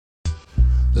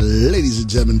Ladies and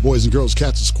gentlemen, boys and girls,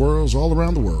 cats and squirrels all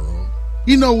around the world.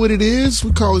 You know what it is.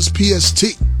 We call this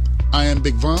PST. I am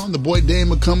Big Von, the boy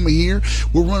Dame coming here.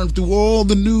 We're running through all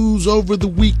the news over the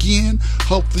weekend.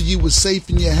 Hopefully you were safe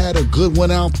and you had a good one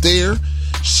out there.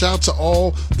 Shout to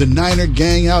all the Niner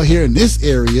gang out here in this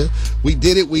area. We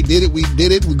did it. We're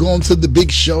going to the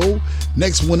big show.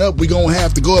 Next one up, we're going to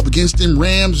have to go up against them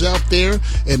Rams out there.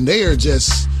 And they are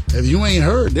just, if you ain't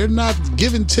heard, they're not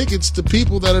giving tickets to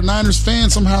people that are Niners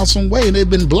fans somehow, some way. And they've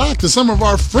been blocked. And some of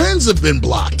our friends have been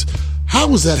blocked. How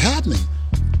is that happening?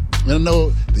 And I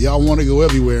know y'all want to go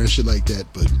everywhere and shit like that,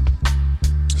 but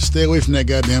stay away from that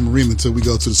goddamn arena until we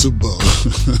go to the Super Bowl.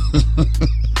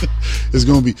 There's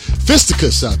going to be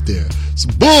fisticuffs out there.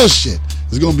 Some bullshit.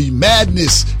 There's going to be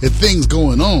madness and things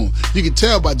going on. You can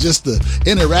tell by just the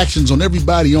interactions on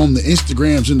everybody on the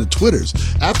Instagrams and the Twitters.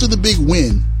 After the big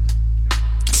win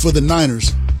for the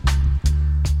Niners,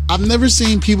 I've never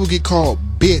seen people get called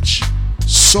bitch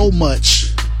so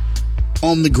much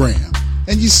on the gram.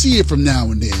 And you see it from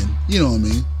now and then. You know what I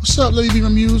mean? What's up, Lady B.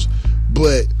 Muse?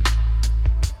 But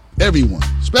everyone,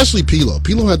 especially Pilo.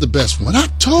 Pilo had the best one. I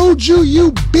told you,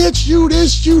 you bitch, you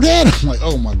this, you that. I'm like,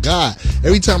 oh my God.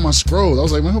 Every time I scrolled, I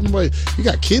was like, man, you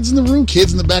got kids in the room,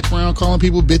 kids in the background calling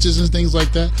people bitches and things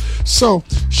like that. So,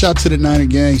 shout to the Niner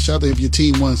gang. Shout to if your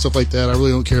team won and stuff like that. I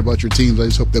really don't care about your teams. I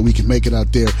just hope that we can make it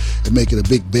out there and make it a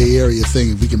big Bay Area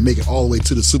thing. If we can make it all the way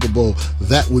to the Super Bowl,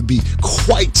 that would be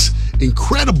quite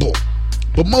incredible.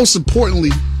 But most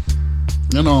importantly,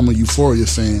 I know I'm a Euphoria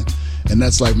fan, and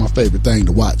that's like my favorite thing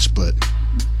to watch, but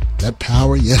that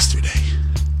power yesterday.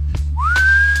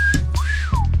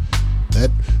 That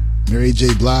Mary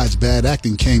J. Blige bad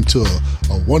acting came to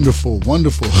a wonderful,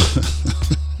 wonderful.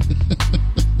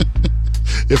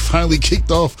 It finally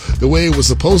kicked off the way it was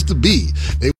supposed to be.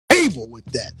 They were able with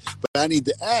that. But I need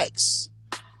to ask,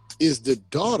 is the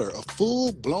daughter a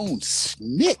full-blown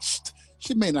snitched?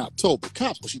 She may not have told the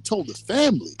cops, but she told the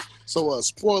family. So,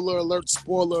 spoiler alert,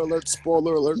 spoiler alert,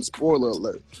 spoiler alert, spoiler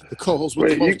alert. The co-host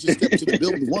with the most just stepped to the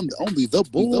building, the one, the only, the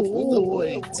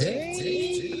boy.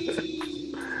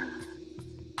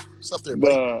 What's up there,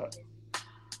 buddy?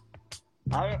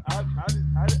 I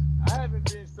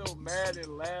haven't been so mad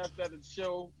and laughed at a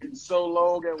show in so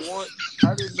long at once.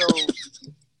 I didn't know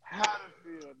how to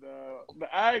feel, dog.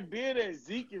 The idea that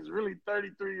Zeke is really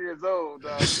 33 years old,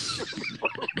 dog.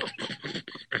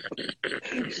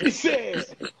 She said,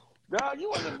 dog, you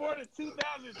wasn't born in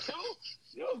 2002?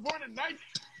 You was born in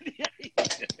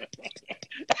 1998.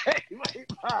 Hey, wait,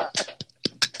 bye.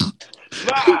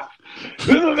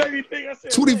 This will make me think. I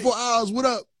said, 24 hours, what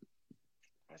up?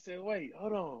 I said, wait,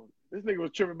 hold on. This nigga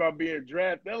was tripping about being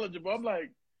draft eligible. I'm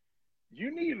like,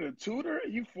 you need a tutor?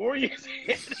 You 4 years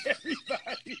ahead of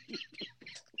everybody.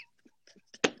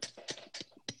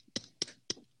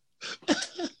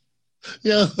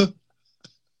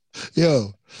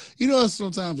 Yo, you know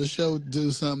sometimes a show do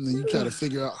something and you try to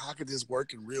figure out how could this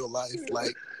work in real life?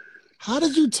 Like, how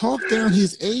did you talk down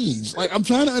his age? Like, I'm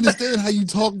trying to understand how you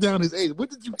talk down his age. What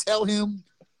did you tell him?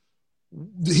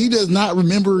 He does not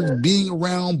remember being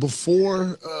around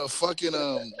before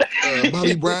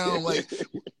Bobby Brown. Like,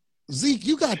 Zeke,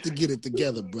 you got to get it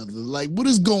together, brother. Like, what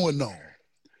is going on?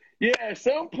 Yeah, at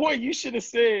some point you should have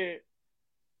said,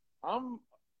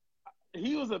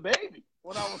 he was a baby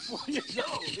when I was 4 years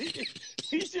old.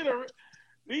 He should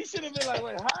have been like,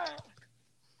 wait,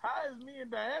 how is me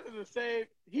and Diana the same?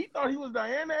 He thought he was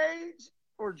Diana age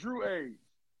or Drew age?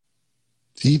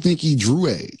 He think he Drew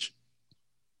age.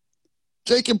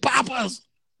 Jake and Papas.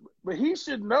 But he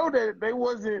should know that they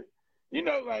wasn't,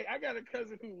 like I got a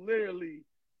cousin who literally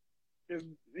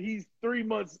he's 3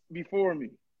 months before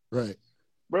me. Right.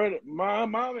 Brother, my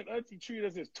mom and auntie treat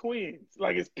us as twins.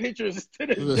 Like it's pictures to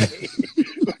this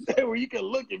day. Where you can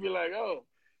look and be like, oh,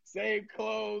 same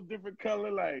clothes, different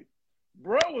color. Like,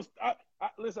 bro was,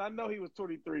 listen, I know he was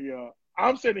 23, y'all.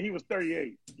 I'm saying that he was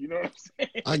 38. You know what I'm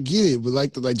saying? I get it, but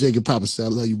like Jake and Papa said, I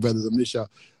love you, brothers. I miss y'all.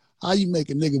 How you make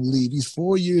a nigga believe he's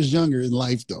 4 years younger in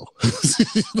life, though?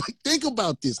 Like, think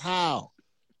about this. How?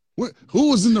 Who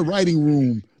was in the writing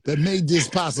room that made this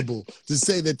possible to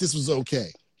say that this was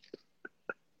okay?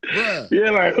 Bruh.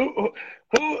 Yeah, like who?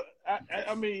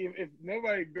 I mean, if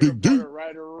nobody good about the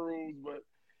writer rules, but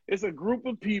it's a group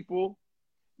of people.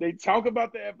 They talk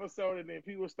about the episode, and then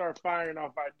people start firing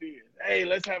off ideas. Hey,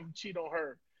 let's have him cheat on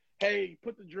her. Hey,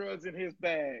 put the drugs in his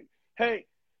bag. Hey,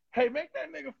 make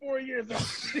that nigga 4 years old.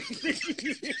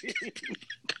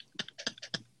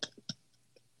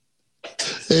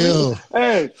 Hell.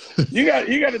 Hey, you got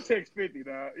to text 50,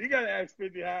 dog. You got to ask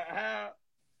 50 how.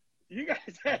 You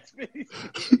guys ask 50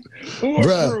 who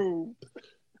approved.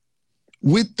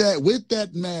 With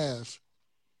that math,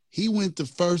 He went to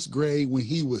first grade when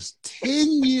he was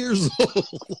 10 years old.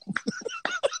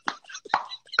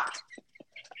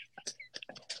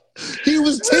 He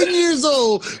was 10 years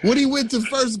old when he went to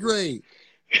first grade.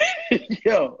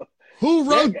 Yo, who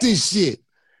wrote this shit?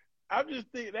 I'm just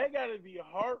thinking that got to be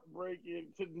heartbreaking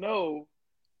to know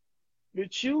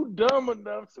that you dumb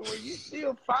enough to where you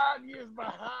still 5 years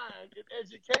behind in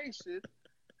education,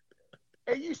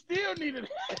 and you still needed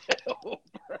help,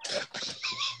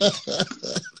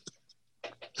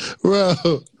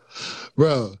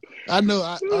 bro. I know.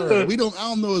 All right, I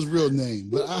don't know his real name,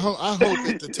 but I hope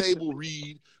at the table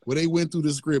read where they went through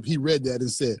the script, he read that and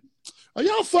said, "Are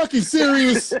y'all fucking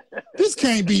serious? This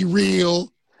can't be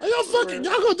real. Are y'all gonna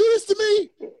do this to me?"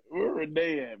 Where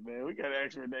Renee at, man? We gotta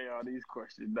ask Renee all these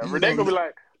questions. Now, Renee gonna be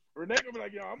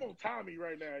like, yo, I'm on Tommy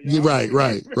right now. Yo. Yeah,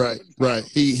 right.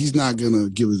 He's not gonna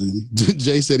give us any.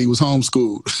 Jay said he was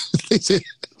homeschooled.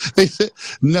 they said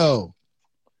no.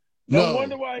 No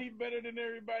wonder why he's better than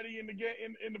everybody in the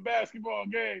game in the basketball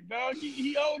game, dog.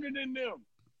 He older than them.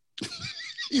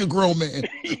 He a grown man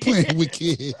playing with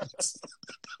kids.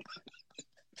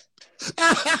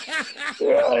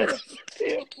 Yeah,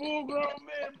 he a full grown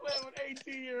man playing with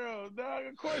 18-year-olds, dog.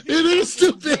 Of course, it is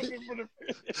stupid.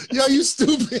 Yo, you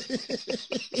stupid.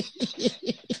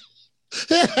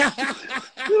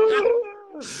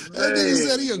 That nigga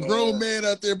said he a grown man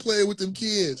out there playing with them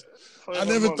kids. I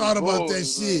never thought about that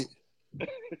shit.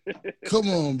 Come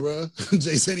on, bro.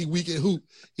 Jay said he weak at hoop.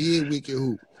 He ain't weak at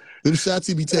hoop. Them shots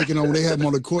he be taking on when they have him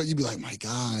on the court, you be like, my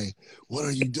guy, what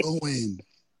are you doing?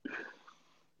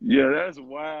 Yeah, that's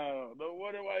wild. No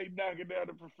wonder why he knocking down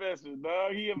the professor,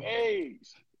 dog. He of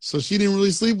age. So she didn't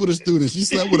really sleep with a student. She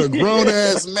slept with a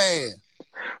grown-ass man.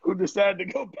 Who decided to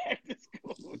go back to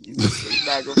school.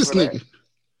 Not gonna for that.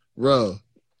 Bro,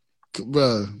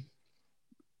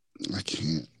 I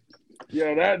can't.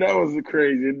 Yeah, that was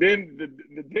crazy. And then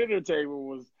the dinner table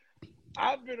was,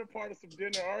 I've been a part of some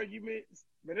dinner arguments,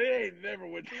 but it ain't never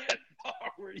went that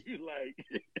far where you like,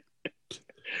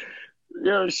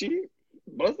 yo, she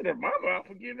busted her mama out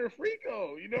for getting her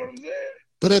Frico. You know what I'm saying?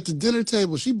 But at the dinner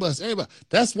table, she bust everybody.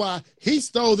 That's why he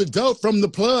stole the dope from the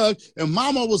plug, and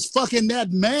mama was fucking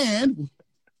that man.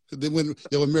 Then when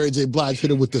Mary J. Blige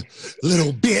hit her with the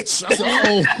little bitch, I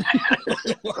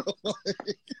said, oh.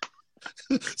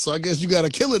 So I guess you got to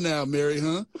kill her now, Mary,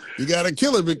 huh? You got to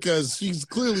kill her because she's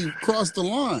clearly crossed the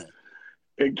line.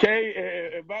 And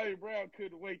Bobby Brown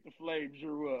couldn't wait till Flame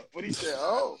drew up. But he said,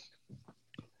 oh,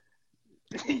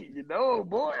 you know,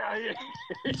 boy, hey,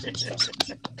 and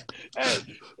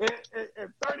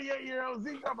 38-year-old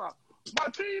Zeke talking about, my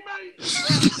teammate.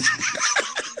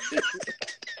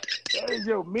 That is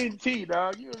your mentee,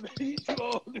 dog. You too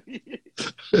old to be.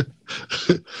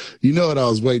 You know what I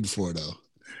was waiting for, though?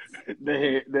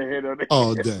 The head on the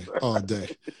all day.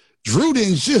 Drew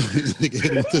didn't shoot.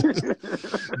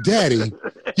 Daddy,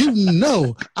 you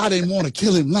know I didn't want to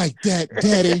kill him like that,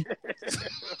 Daddy.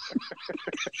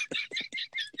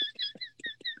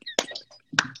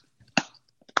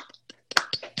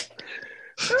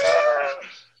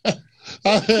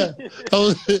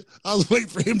 I was waiting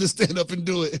for him to stand up and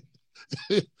do it.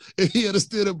 If he had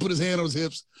stood up and put his hand on his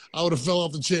hips, I would have fell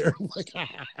off the chair.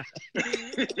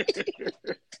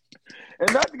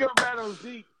 And not to go back on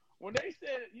Zeke, when they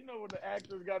said, you know, when the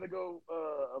actors got to go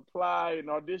apply and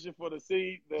audition for the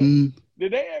seat,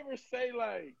 did they ever say,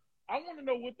 like, I want to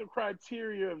know what the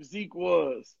criteria of Zeke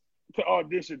was to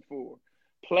audition for?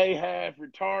 Play half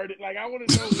retarded? Like, I want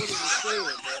to know what it was saying,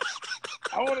 man.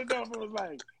 I want to know if it was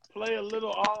like, play a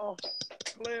little off,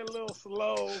 play a little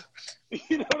slow.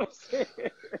 You know what I'm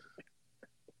saying?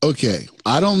 Okay,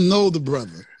 I don't know the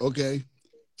brother, okay?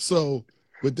 So,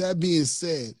 with that being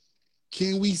said,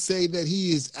 can we say that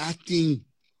he is acting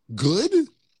good?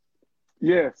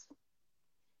 Yes.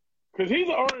 Because he's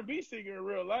an R&B singer in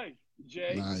real life,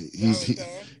 Jay. Nah,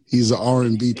 he's an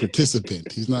R&B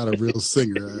participant. He's not a real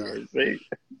singer.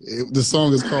 The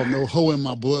song is called No Hoe in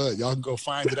My Blood. Y'all can go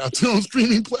find it out there on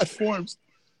streaming platforms.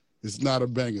 It's not a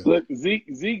banger. Look,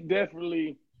 Zeke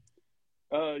definitely,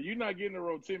 you're not getting a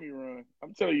Rotimi run.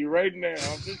 I'm telling you right now.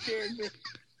 This character,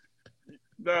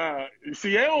 nah.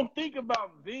 See, they don't think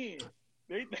about then.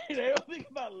 They don't think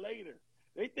about later.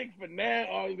 They think for now,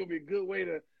 oh, it's gonna be a good way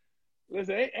to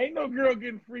listen. Ain't no girl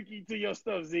getting freaky to your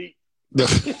stuff, Zeke. You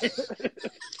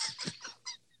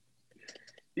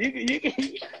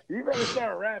better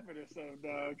start rapping or something,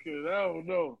 dog. Cause I don't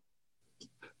know.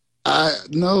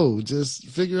 No, just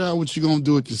figure out what you're gonna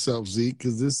do with yourself, Zeke.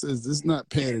 Because this not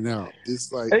panning out.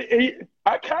 This like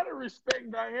I kind of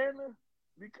respect Diana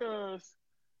because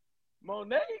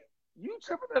Monet. You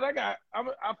tripping that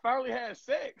I finally had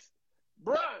sex,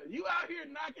 bruh, you out here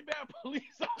knocking down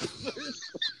police officers.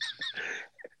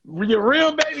 Your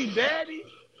real baby daddy.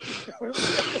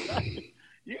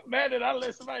 You mad that I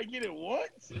let somebody get it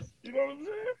once? You know what I'm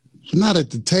saying? Not at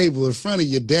the table in front of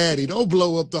your daddy. Don't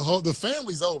blow up the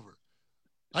family's over.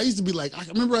 I used to be like, I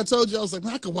remember I told you, I was like,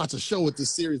 man, I could watch a show with this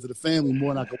series of the family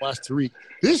more than I could watch Tariq.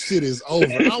 This shit is over.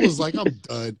 I was like, I'm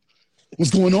done.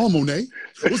 What's going on, Monet?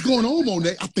 What's going on,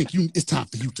 Monet? I think it's time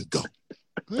for you to go.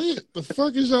 Hey, the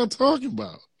fuck is y'all talking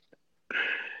about?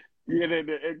 Yeah,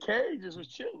 and Kay just was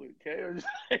chilling. Kay was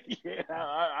like, yeah,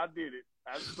 I did it.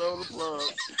 I stole the plug.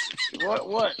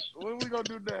 What are we gonna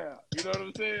do now? You know what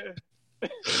I'm saying?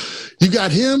 You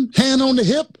got him, hand on the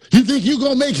hip. You think you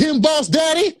gonna make him boss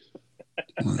daddy?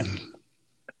 And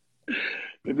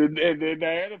then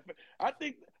Diana, I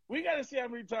think we got to see how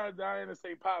many times Diana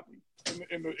say "Poppy"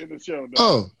 in the show. Though.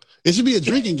 Oh, it should be a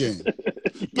drinking game.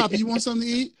 Poppy, you want something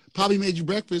to eat? Poppy made you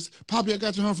breakfast. Poppy, I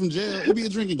got you home from jail. It'll be a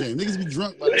drinking game. Niggas be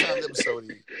drunk by the time the episode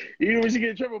ends. Even when she get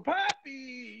in trouble,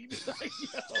 Poppy. Like,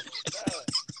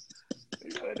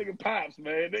 you know that nigga Pops,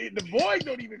 man. The boys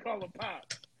don't even call him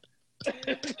Pops.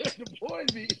 The boys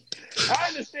be. I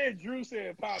understand Drew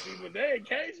saying Poppy, but they in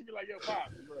case you be like, yo,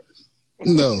 Pops, bro.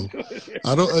 No,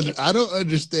 I don't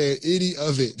understand any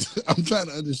of it. I'm trying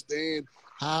to understand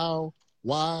how,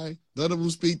 why. None of them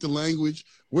speak the language.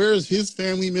 Where's his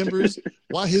family members?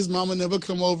 Why his mama never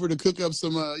come over to cook up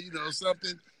some,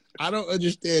 something? I don't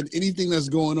understand anything that's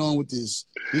going on with this.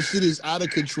 This shit is out of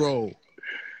control.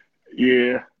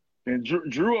 Yeah, and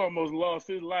Drew almost lost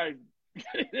his life.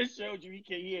 That showed you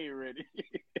he ain't ready.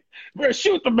 Bro,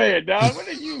 shoot the man, dog. What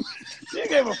did you? You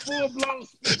gave a full-blown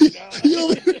speech, dog.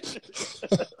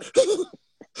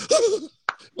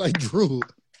 Like Drew,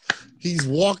 he's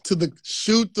walked to the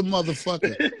shoot the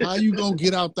motherfucker. How you gonna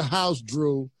get out the house,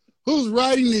 Drew? Who's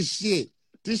writing this shit?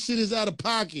 This shit is out of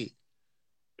pocket.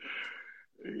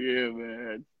 Yeah,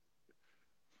 man.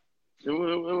 It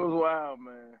was wild,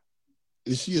 man.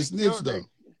 Is she a snitch though?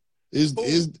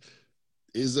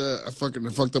 I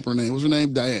fucked up her name. What's her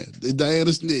name? Diane. Is Diane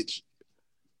a snitch?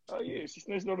 Oh yeah, she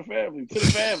snitched on the family. To the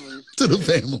family. To the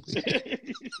family.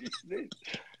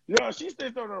 Yo, she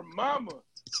snitched on her mama.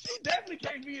 She definitely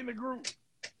can't be in the group.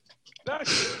 No,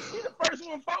 she's the first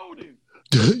one folding.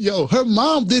 Yo, her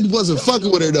mom wasn't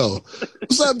fucking with her though.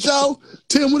 What's up, Joe?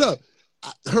 Tim, what up?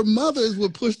 Her mother is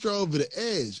what pushed her over the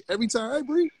edge. Every time,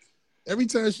 Bree. Every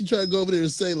time she tried to go over there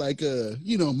and say, like,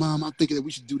 Mom, I'm thinking that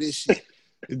we should do this shit.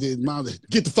 And then Mom,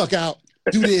 get the fuck out.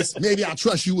 Do this. Maybe I'll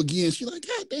trust you again. She's like,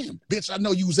 God damn, bitch, I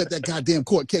know you was at that goddamn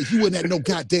court case. You wasn't at no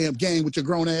goddamn game with your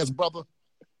grown-ass brother.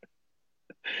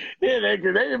 Yeah, he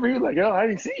was like, oh, I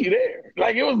didn't see you there.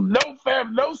 Like, it was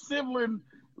no sibling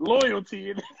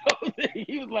loyalty in this whole thing.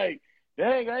 He was like,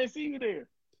 dang, I didn't see you there.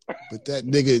 But that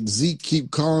nigga Zeke keep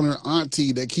calling her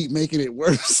auntie. That keep making it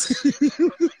worse.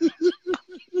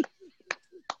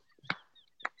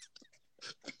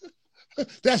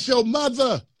 That's your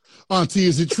mother. Auntie,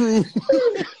 is it true?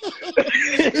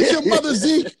 It's your mother,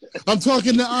 Zeke. I'm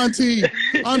talking to Auntie.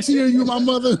 Auntie, are you my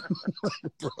mother?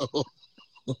 Bro.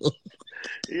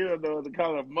 You don't know what to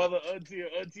call her mother, auntie, or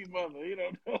auntie mother. You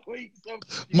don't know.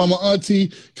 Mama,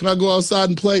 auntie, can I go outside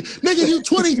and play? Nigga, you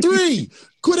 23.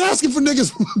 Quit asking for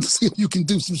niggas to see if you can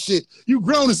do some shit. You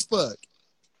grown as fuck.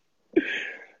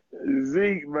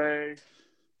 Zeke, man.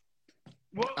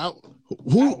 Well, how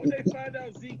would they find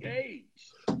out Zeke's age?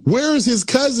 Where is his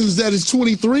cousins that is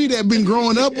 23 that been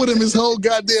growing up with him his whole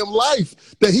goddamn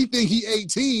life that he think he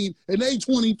 18 and they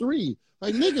 23?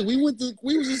 Like, nigga, we was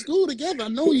in school together. I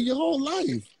know you your whole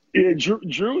life. Yeah,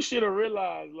 Drew should have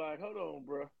realized, like, hold on,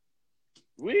 bro.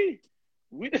 We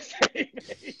the same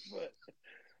age, but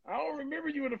I don't remember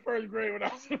you in the first grade when I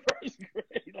was in first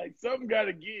grade. Like, something got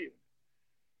to give.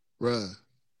 Bruh.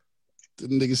 The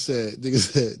nigga said,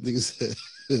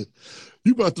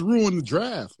 you about to ruin the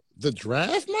draft. The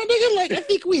draft, my nigga? Like, I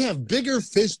think we have bigger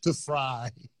fish to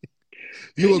fry.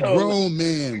 You a grown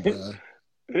man, bruh.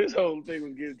 This whole thing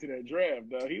was getting to that draft,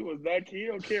 dog. He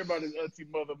don't care about his auntie,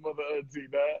 mother auntie,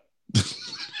 dog.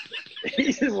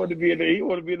 He just wanted to be in the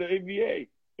NBA.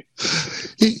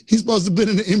 He's supposed to have been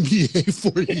in the NBA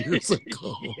 4 years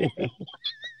ago.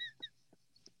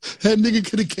 That nigga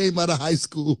could have came out of high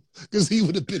school because he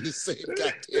would have been the same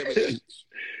goddamn age.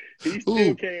 He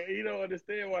still can't. He don't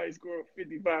understand why he scored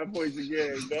 55 points a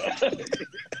game, dog.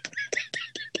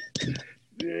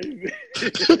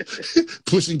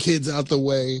 Pushing kids out the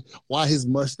way. Why his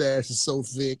mustache is so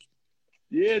thick.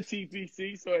 Yeah,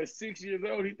 TPC. So at 6 years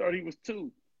old, he thought he was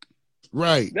 2.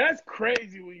 Right. That's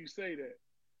crazy when you say that.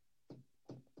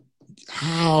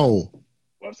 How?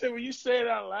 Well, I'm saying when you say it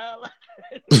out loud like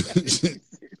that.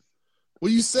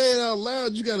 when you say it out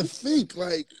loud, you got to think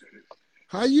like,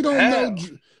 how you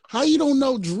don't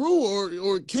know Drew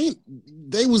or can't?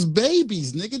 They was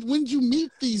babies, nigga. When did you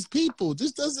meet these people?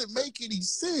 This doesn't make any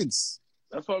sense.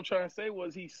 That's what I'm trying to say.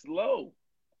 Was he slow?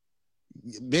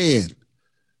 Man,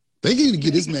 they need to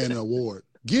give this man an award.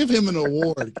 Give him an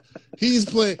award. He's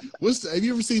playing. Have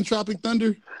you ever seen Tropic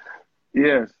Thunder?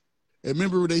 Yes. And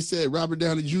remember they said Robert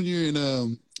Downey Jr.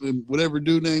 and whatever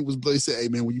dude name was, they said, hey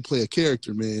man, when you play a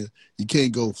character, man, you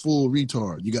can't go full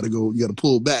retard. You gotta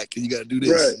pull back and you gotta do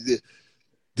this. Right.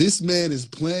 This man is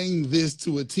playing this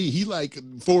to a T. He like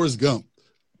Forrest Gump.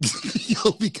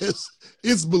 Because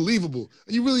it's believable.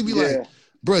 You really be like,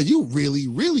 bro, you really,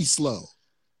 really slow.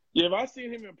 Yeah, if I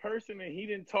seen him in person and he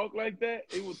didn't talk like that,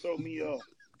 it would throw me off.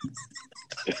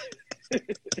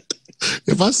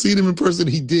 If I seen him in person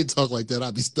and he did talk like that,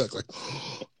 I'd be stuck like,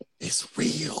 oh, it's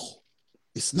real.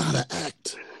 It's not an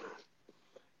act.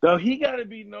 So he got to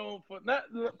be known for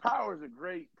Power's a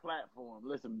great platform.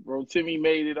 Listen, bro, Timmy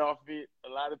made it off it. A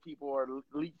lot of people are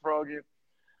leapfrogging.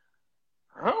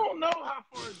 I don't know how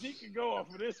far Zeke can go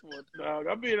off of this one, dog.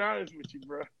 I'm being honest with you,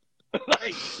 bro.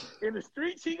 Like, in the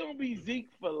streets, he going to be Zeke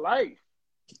for life.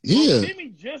 Yeah. Bro, Timmy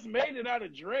just made it out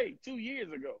of Dre 2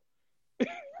 years ago.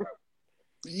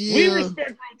 Yeah. We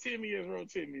respect Timmy as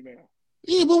Timmy now.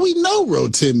 Yeah, but we know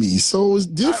Timmy, so it's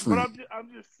different. But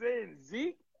I'm just saying,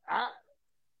 Zeke, I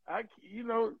you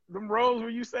know, them roles where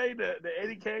you say the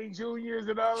Eddie Kane Juniors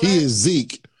and all that. He is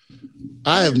Zeke.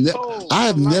 I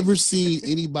have never seen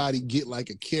anybody get like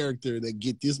a character that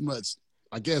get this much,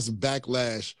 I guess,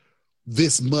 backlash,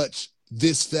 this much,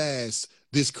 this fast,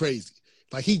 this crazy.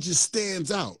 Like he just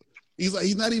stands out.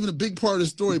 He's not even a big part of the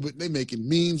story, but they making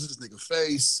memes of this nigga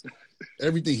face.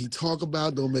 Everything he talk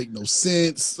about don't make no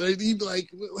sense. He be like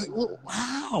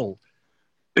wow.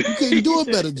 You couldn't do a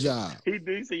better job. He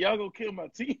said, y'all gonna kill my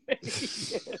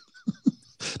teammate.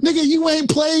 Nigga, you ain't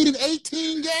played in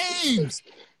 18 games.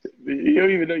 You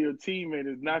don't even know your teammate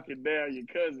is knocking down your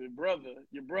cousin,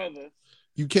 your brother.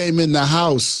 You came in the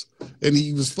house and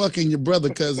he was fucking your brother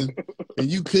cousin and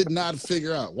you could not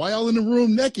figure out. Why y'all in the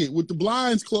room naked with the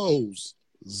blinds closed?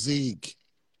 Zeke.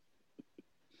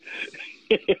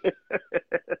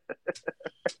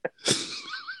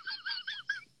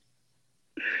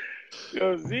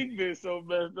 Yo, Zeke been so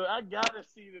messed up. I gotta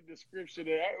see the description.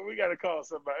 We gotta call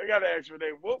somebody. We gotta ask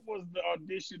Renee, what was the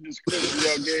audition description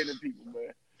y'all gave to people,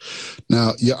 man?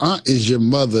 Now, your aunt is your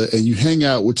mother, and you hang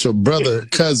out with your brother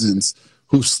cousins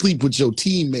who sleep with your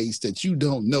teammates that you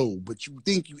don't know, but you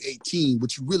think you 18,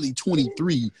 but you really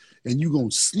 23, and you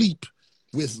gonna sleep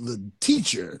with the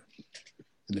teacher,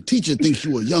 and the teacher thinks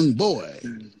you a young boy.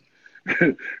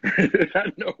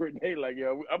 I know Renee like,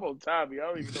 yo, I'm on Tommy. I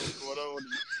don't even know what's going on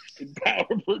in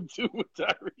Power Book 2 with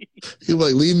Tyree. He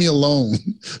like, leave me alone.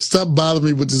 Stop bothering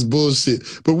me with this bullshit.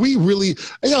 But we really,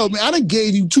 yo, man, I done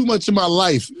gave you too much of my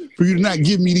life for you to not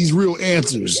give me these real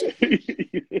answers.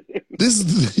 This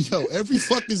is, yo, every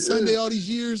fucking Sunday all these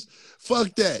years,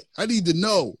 fuck that. I need to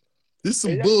know. This is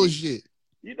some bullshit.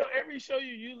 You know, every show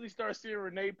you usually start seeing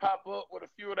Renee pop up with a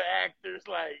few of the actors,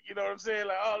 like, you know what I'm saying?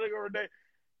 Like, oh, look at Renee.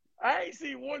 I ain't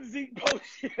seen one Zeke post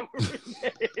yet with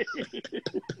Renee.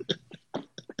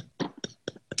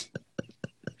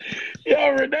 Yo,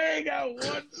 Renee got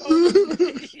one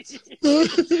post.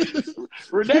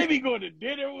 Renee be going to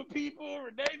dinner with people.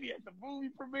 Renee be at the movie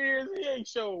premieres. He ain't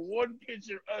showing one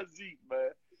picture of Zeke,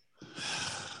 man.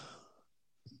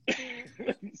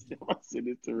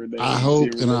 I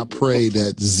hope and I pray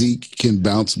that Zeke can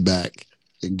bounce back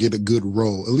and get a good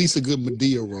role, at least a good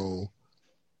Madea role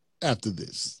after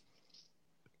this.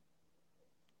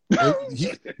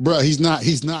 He's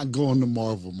not going to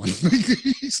Marvel, man.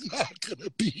 He's not gonna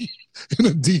be in a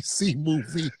DC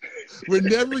movie. We're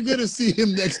never gonna see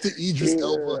him next to Idris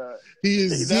Elba. He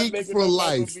is Zeke for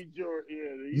life.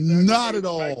 Not at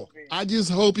all. I just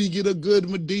hope he get a good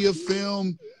Madea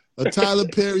film. A Tyler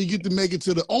Perry, you get to make it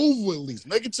to the Oval at least.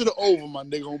 Make it to the Oval, my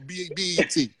nigga, on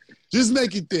BET. Just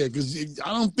make it there, because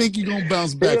I don't think you're going to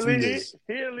bounce back from this.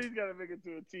 He at least got to make it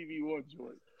to a TV One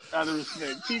joint. Out of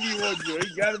respect. TV One joint.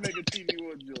 He got to make a TV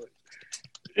One joint.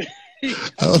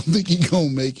 I don't think he's going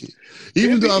to make it.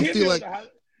 Even though I feel like...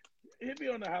 He'll be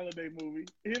on the holiday movie.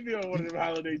 He'll be on one of them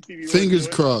holiday TV Fingers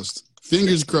crossed.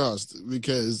 Fingers crossed,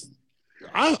 because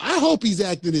I hope he's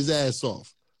acting his ass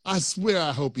off. I swear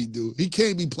I hope he do. He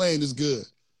can't be playing as good.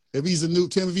 If he's a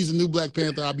new Black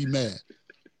Panther, I'll be mad.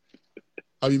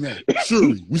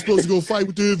 Shuri, we supposed to go fight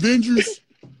with the Avengers?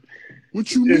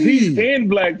 What you mean? If he's in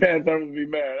Black Panther, I'm going to be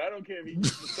mad. I don't care if he's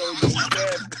the soldier.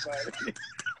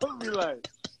 I'm going to be like,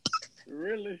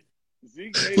 really?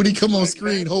 When he come on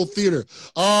screen, whole theater.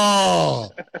 Oh,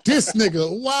 this nigga,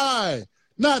 why?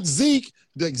 Not Zeke.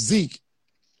 Like Zeke.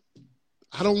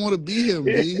 I don't want to be him,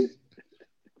 B.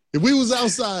 If we was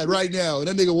outside right now and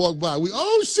that nigga walked by,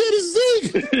 oh shit,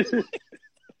 it's Zeke.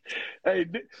 Hey,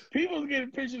 people's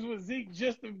getting pictures with Zeke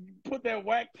just to put that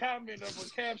whack comment of a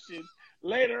caption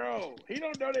later on. He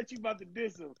don't know that you about to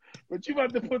diss him, but you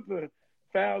about to put the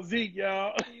foul Zeke,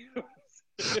 y'all.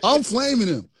 I'm flaming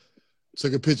him.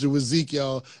 Took a picture with Zeke,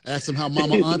 y'all. Asked him how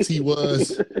Mama Auntie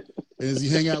was. And as he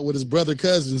hang out with his brother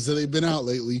cousins that they've been out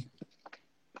lately.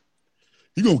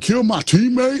 You gonna kill my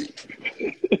teammate?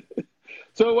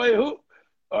 So wait, who?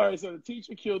 All right, so the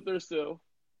teacher killed herself.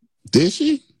 Did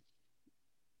she?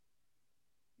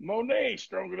 Monet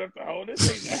strong enough to hold this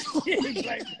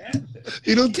like that.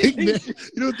 You don't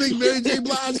think Mary J.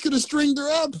 Blige could have stringed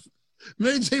her up?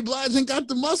 Mary J. Blige ain't got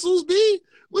the muscles, B?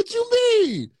 What you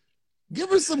mean? Give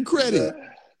her some credit.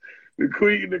 The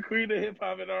queen of hip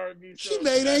hop and R&B. She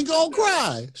made Ain't Gonna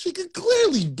Cry. She could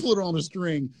clearly put on a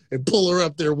string and pull her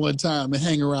up there one time and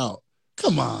hang her out.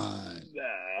 Come on.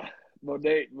 Nah,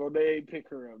 Monet ain't pick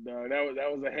her up, dog.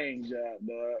 That was a hang job,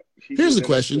 dog. Here's the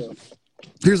question.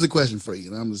 Here's the question for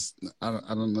you, and I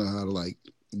don't know how to like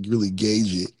really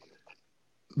gauge it.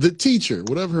 The teacher,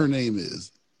 whatever her name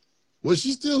is, was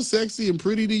she still sexy and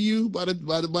pretty to you by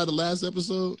the last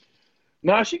episode?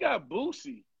 Nah, she got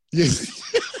boosie. Yeah.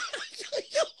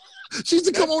 She used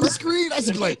to come on the screen. I used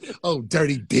to be like, "Oh,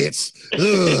 dirty bitch!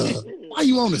 Ugh. Why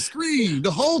you on the screen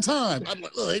the whole time?" I'm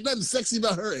like, "Ain't nothing sexy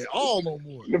about her at all no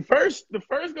more." The first go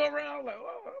around, I'm like,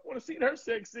 "Oh, I want to see her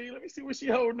sexy. Let me see what she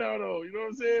holding out on." You know what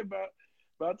I'm saying?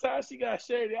 By the time she got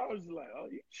shady, I was like, "Oh,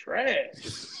 you trash!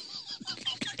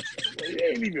 Like, you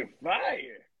ain't even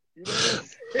fire." You know what I'm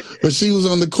saying? But she was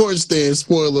on the court stand.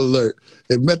 Spoiler alert!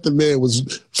 And Method Man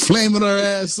was flaming her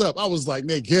ass up. I was like,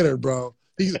 "Man, get her, bro."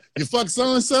 You fuck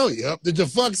so and so? Yep. Did you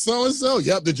fuck so and so?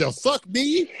 Yep. Did you fuck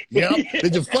me? Yep.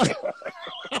 Did you fuck?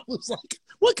 I was like,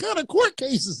 what kind of court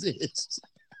case is this?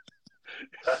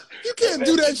 You can't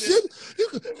do that shit.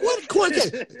 What court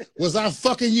case? Was I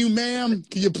fucking you, ma'am?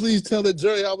 Can you please tell the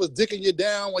jury I was dicking you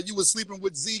down while you were sleeping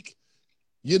with Zeke?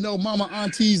 You know, Mama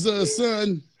Auntie's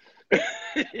son.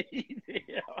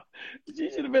 She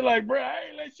should have been like, bro, I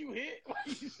ain't let you hit. Why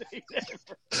you say that,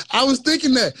 bro? I was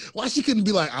thinking that. Why she couldn't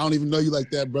be like, I don't even know you like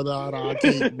that, brother. I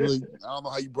don't know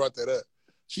how you brought that up.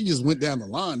 She just went down the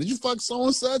line. Did you fuck so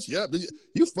and such? Yep.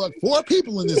 You fucked 4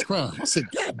 people in this crime. I said,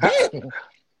 God damn.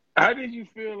 How did you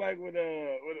feel like when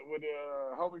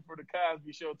homie for the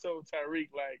Cosby Show told Tariq,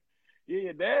 like, yeah,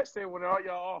 your dad said when all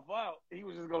y'all off out, he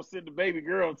was just gonna send the baby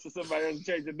girl to somebody else to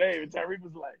change the name, and Tariq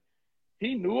was like,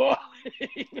 he knew all.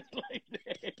 He was like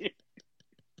that.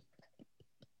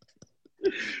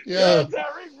 Yeah.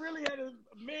 Tariq really had a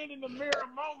man in the mirror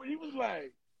moment. He was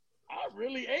like, I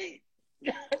really ate.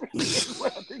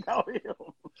 What I think I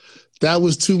am. That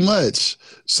was too much.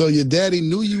 So your daddy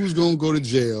knew you was gonna go to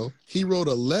jail. He wrote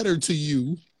a letter to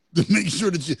you to make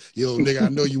sure that nigga, I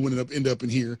know you end up in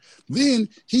here. Then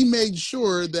he made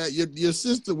sure that your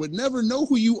sister would never know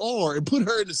who you are and put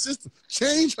her in the system.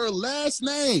 Change her last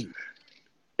name.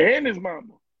 And his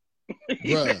mama.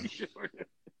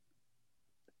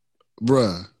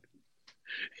 Bruh.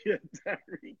 Yeah,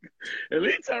 Tariq. At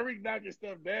least Tariq knocking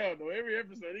stuff down, though. Every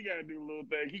episode, he got to do a little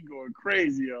thing. He going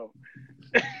crazy, yo.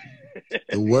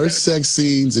 The worst sex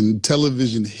scenes in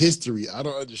television history. I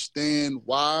don't understand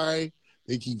why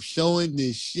they keep showing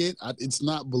this shit. It's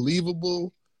not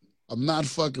believable. I'm not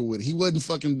fucking with it. He wasn't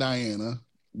fucking Diana.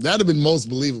 That'd have been most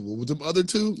believable. With them other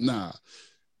two, nah.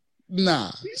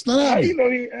 It's not happening.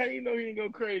 How you know he didn't go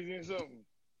crazy or something?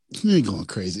 He ain't going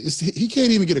crazy. He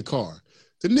can't even get a car.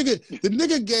 The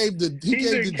nigga gave the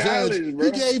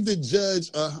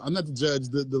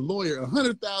lawyer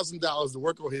 $100,000 to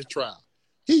work on his trial.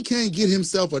 He can't get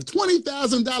himself a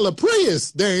 $20,000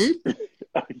 Prius, Dame.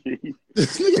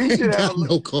 This nigga ain't got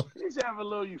no car. He should have a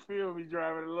little, you feel me,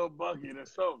 driving a little bucket or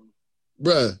something.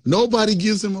 Bruh, nobody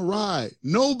gives him a ride.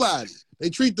 Nobody. They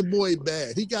treat the boy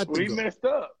bad. He got to go. He messed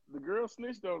up. The girl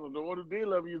snitched on him. The one who did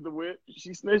love you the whip,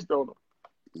 she snitched on him.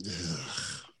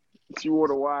 She wore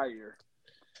the wire.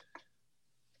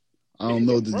 I don't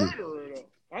know the murderer, though.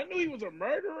 I knew he was a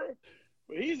murderer,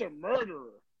 but he's a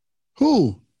murderer.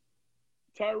 Who?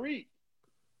 Tariq.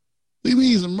 What do you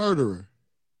mean he's a murderer?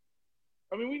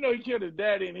 I mean, we know he killed his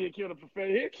daddy and he'll kill the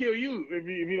professor. He'll kill you if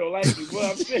you don't like you. But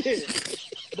I'm saying,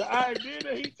 the idea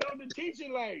that he told the teacher,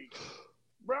 like,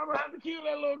 bro, I'm going to have to kill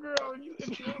that little girl. And you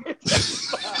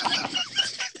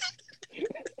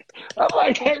I'm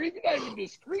like, Tariq, you're not even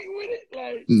discreet with it?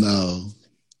 Like, No.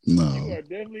 You are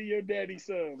definitely your daddy's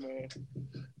son, man.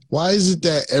 Why is it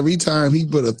that every time he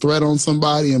put a threat on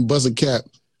somebody and bust a cap,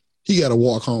 He got to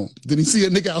walk home. Did he see a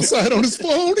nigga outside on his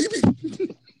phone? He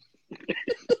be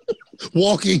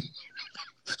walking.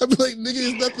 I'd be like, nigga,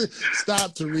 it's nothing.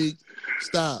 Stop, Tariq.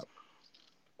 Stop.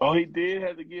 Oh, he did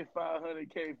have to get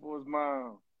 $500K for his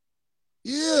mom.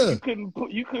 Yeah.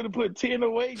 You couldn't put 10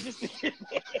 away just to get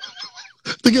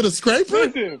to get a scraper?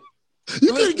 Listen,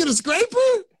 couldn't get a scraper?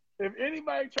 If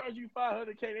anybody charge you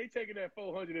 $500K, they taking that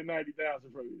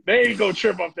 $490,000 from you. They ain't gonna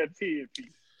trip off that 10 piece.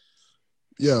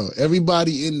 Yo,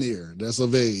 everybody in there that's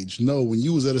of age, know when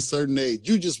you was at a certain age,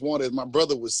 you just wanted, my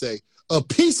brother would say, a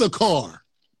piece of car.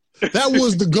 That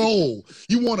was the goal.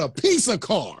 You want a piece of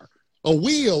car, a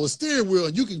wheel, a steering wheel,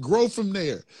 and you can grow from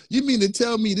there. You mean to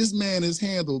tell me this man has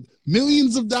handled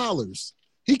millions of dollars?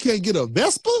 He can't get a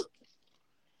Vespa?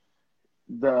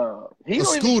 He a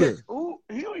don't scooter.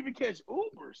 He don't even catch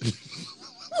Ubers.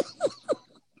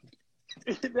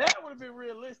 That would have been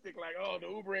realistic. Like, oh, the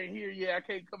Uber ain't here yet. I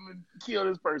can't come and kill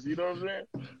this person. You know what I'm saying?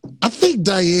 I think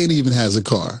Diane even has a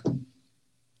car.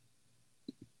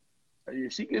 Yeah,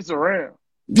 she gets around.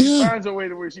 Yeah. She finds her way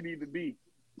to where she needs to be.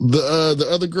 The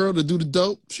other girl to do the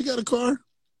dope, she got a car?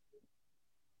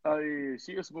 Oh, yeah.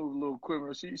 She a smooth little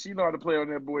criminal. She know how to play on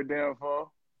that boy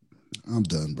downfall. I'm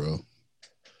done, bro.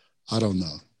 I don't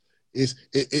know.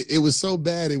 It was so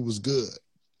bad it was good.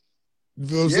 You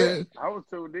know what I'm saying? I was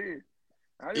so dead.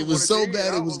 It was so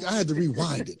bad I had to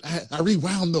rewind it. I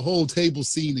rewound the whole table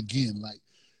scene again. Like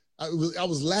I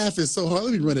was laughing so hard.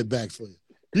 Let me run it back for you.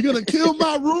 You're gonna kill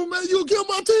my roommate? You gonna kill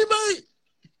my teammate?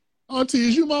 Auntie,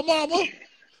 is you my mama?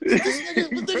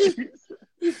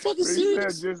 You fucking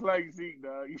serious? Just like Zeke,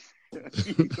 dog.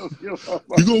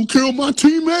 You gonna kill my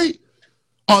teammate?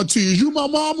 Auntie, is you my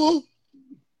mama?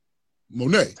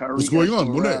 Monet, what's going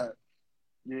on, Monet?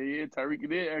 Yeah, Tyreek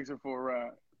did ask her for a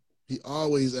ride. He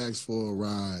always asks for a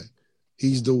ride.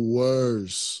 He's the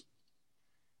worst.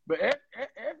 But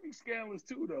Effie scandalous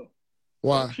too, though.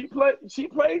 Why? She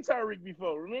played Tyreek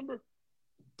before, remember?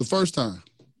 The first time.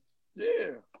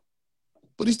 Yeah.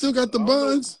 But he still got the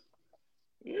buns.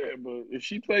 Yeah, but if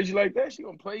she plays you like that, she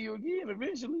gonna play you again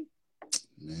eventually.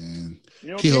 Man,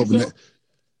 he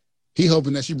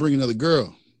hoping that she bring another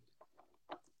girl.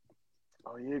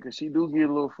 Oh yeah, because she do get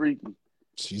a little freaky.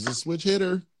 She's a switch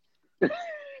hitter.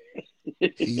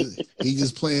 he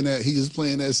just playing that. He just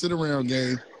playing that sit around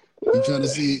game. He trying to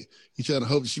see. He trying to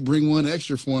hope she bring one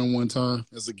extra for him one time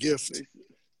as a gift.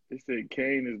 They said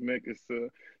Kane is Mecca's son.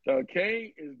 No,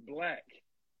 Kane is black.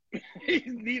 He's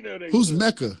neither of them. Who's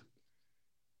Mecca?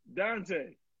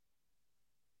 Dante.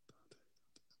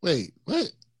 Wait,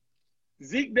 what?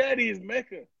 Zeke daddy is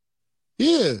Mecca.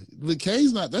 Yeah, but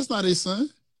Kane's not. That's not his son.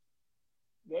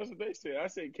 That's what they said. I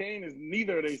said Kane is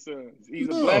neither of their sons. He's a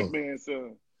black man's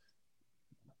son.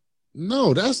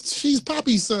 No, she's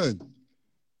Poppy's son.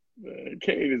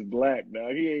 Kane is black now.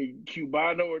 He ain't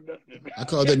Cubano or nothing. I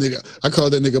call that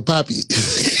nigga Poppy.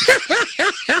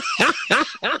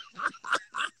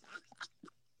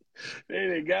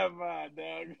 They got mine,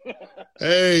 dog.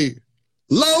 Hey,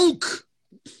 Loke.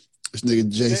 This nigga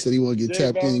Jay said he want to get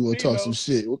tapped in. He want to talk some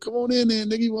shit. Well, come on in there,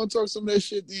 nigga. You want to talk some of that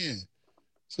shit then.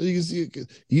 So you can see it.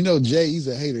 You know Jay, he's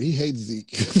a hater. He hates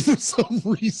Zeke for some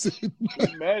reason.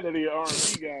 He's mad that he an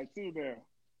R&B guy too now.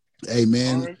 Hey,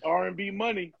 man. R&B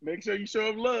money. Make sure you show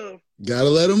him love. Gotta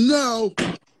let him know.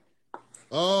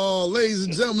 Oh, ladies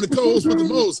and gentlemen, the co-host with the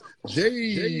most,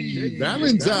 Jay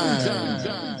Valentine.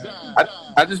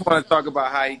 I just want to talk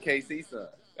about how he KC son.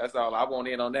 That's all. I want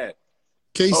in on that.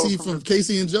 KC from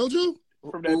KC and JoJo?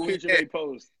 From that picture they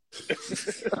post.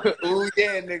 Ooh,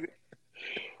 yeah, nigga.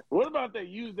 What about they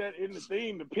use that in the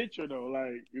theme, the picture, though?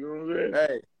 Like, you know what I'm saying?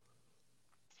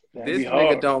 Hey. This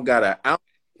nigga don't got an ounce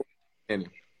in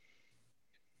him.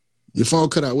 Your phone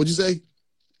cut out. What'd you say?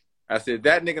 I said,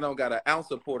 that nigga don't got an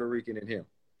ounce of Puerto Rican in him.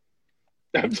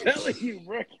 I'm telling you,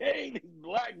 bro. Kane is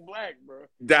black, bro.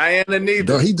 Diana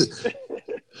neither.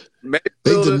 No,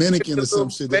 they Dominican or some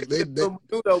shit. Maybe little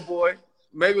Menudo boy.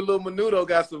 Maybe little Menudo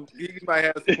got some. He might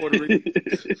have some Puerto Rican.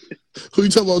 Who you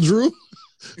talking about, Drew?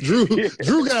 Drew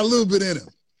got a little bit in him.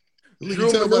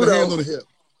 Drew tell about a hand on the hip.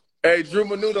 Hey, Drew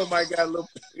Menudo might got a little.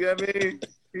 You know what I mean?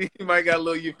 He might got a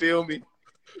little. You feel me?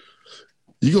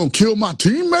 You gonna kill my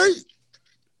teammate?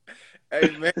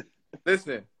 Hey man,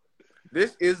 listen.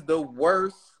 This is the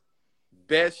worst,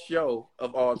 best show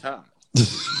of all time.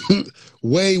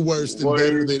 Way worse than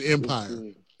better than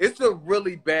Empire. It's a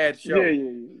really bad show.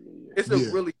 Yeah. It's a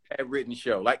really bad written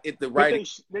show. Like the writing.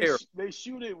 They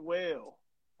shoot it well.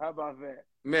 How about that?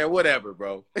 Man, whatever,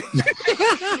 bro.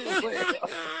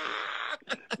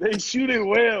 They shoot it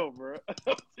well, bro.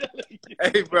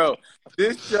 Hey, bro,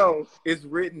 this show is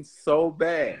written so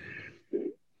bad.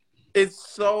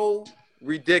 It's so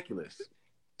ridiculous.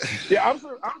 Yeah, I'm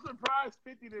surprised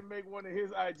 50 didn't make one of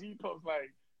his IG posts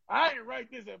like, I didn't write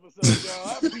this episode, y'all.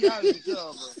 I'll be honest with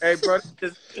y'all, bro. Hey, bro,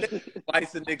 just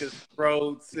slicing niggas'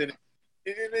 throats and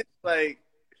it's like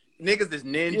niggas is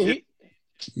ninja.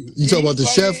 You talk about the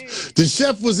chef? The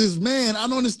chef was his man. I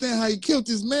don't understand how he killed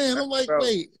his man. I'm like, bro,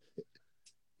 wait.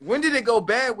 When did it go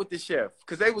bad with the chef?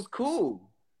 Because they was cool.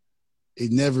 They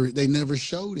never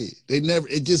showed it.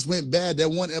 It just went bad. That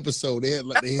one episode, they had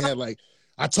like,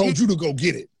 I told you to go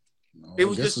get it. No, it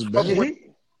was just trouble.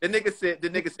 The nigga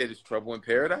said it's trouble in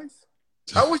paradise.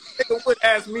 I wish the nigga would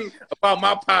ask me about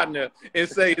my partner and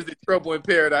say, is it trouble in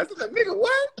paradise? I'm like, nigga,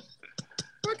 what?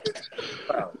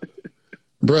 Wow.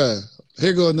 Bruh,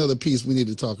 here go another piece we need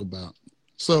to talk about.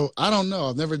 So I don't know.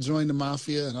 I've never joined the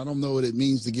mafia, and I don't know what it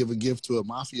means to give a gift to a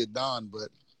mafia don, but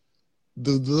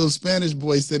the little Spanish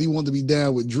boy said he wanted to be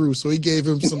down with Drew, so he gave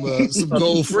him some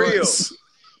gold fronts.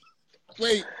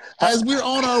 Wait, as we're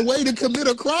on our way to commit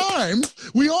a crime,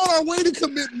 we on our way to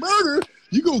commit murder,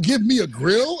 you gonna give me a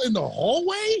grill in the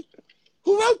hallway?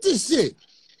 Who wrote this shit?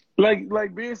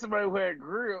 Like being somebody who had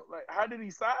grill, like how did he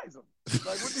size him?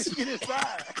 Like what did he get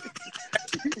inside?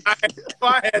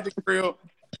 I had the grill.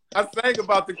 I sang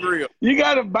about the grill. You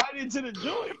gotta bite into the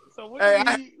joint. So what I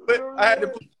had to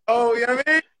put, oh, you know what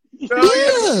I mean?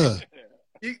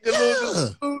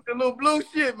 The little blue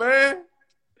shit, man.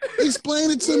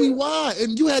 Explain it to me why.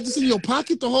 And you had this in your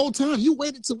pocket the whole time. You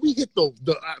waited till we hit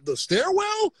the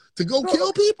stairwell to go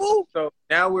kill people. So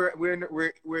now we're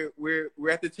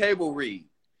at the table read.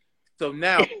 So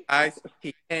now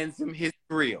he hands him his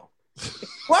grill.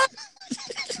 What?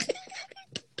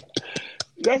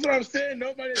 That's what I'm saying.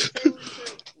 Nobody said,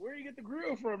 where you get the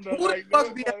grill from though?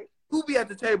 Who be at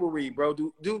the table read, bro?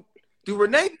 Do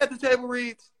Renee be at the table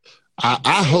reads?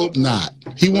 I hope not.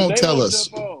 He won't tell us.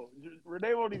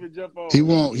 Renee won't even jump on. He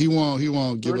won't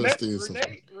give us the info.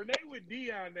 Renee with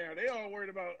Dion now. They all worried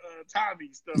about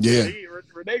Tommy stuff. Yeah.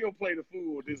 Renee gonna play the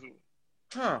fool with this one.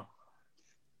 Huh.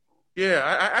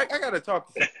 Yeah, I gotta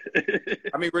talk to him.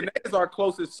 I mean, Renee is our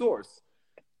closest source.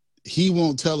 He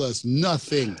won't tell us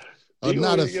nothing.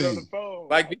 Not a thing.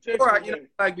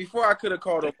 Before I could have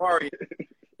called Omari,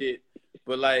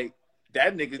 but like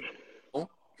that nigga.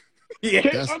 Yeah.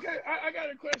 Okay, I got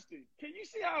a question. Can you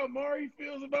see how Amari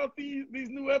feels about these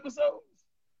new episodes?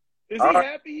 Is he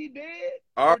happy he dead?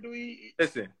 Or do we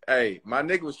listen? Hey, my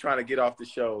nigga was trying to get off the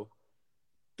show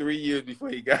 3 years before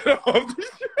he got off the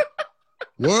show.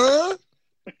 What?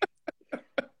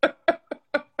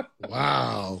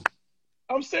 Wow.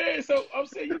 I'm saying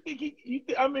you think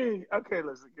I mean, okay,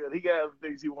 listen, good. He got other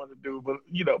things he wanted to do, but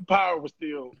Power was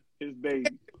still his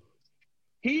baby.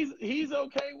 He's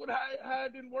okay with how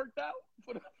it didn't work out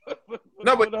for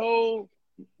the whole.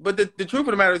 But the truth of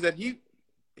the matter is that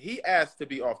he asked to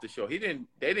be off the show. They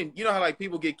didn't. You know how like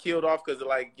people get killed off because of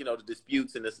like the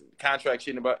disputes and this contract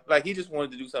shit about like he just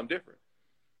wanted to do something different.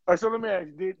 All right, so let me ask: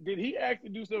 Did he actually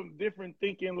do something different,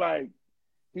 thinking like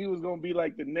he was gonna be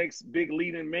like the next big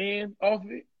leading man off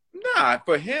of it? Nah,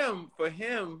 for him,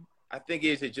 I think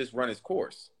it should just run its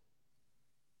course.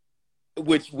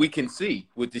 Which we can see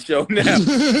with the show now.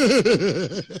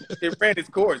 It ran its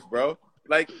course, bro.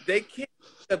 Like, they can't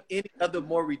have any other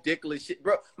more ridiculous shit.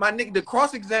 Bro, my nigga, the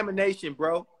cross-examination,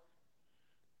 bro.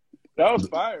 That was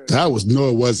fire. No,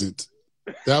 it wasn't.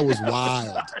 That was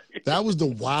wild. That was the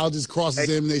wildest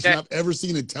cross-examination I've ever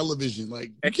seen in television.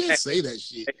 Like, you can't say that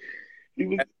shit. He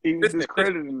was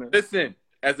discrediting them. Listen,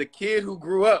 as a kid who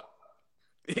grew up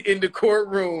in the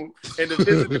courtroom and the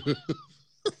visitor,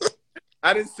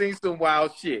 I done seen some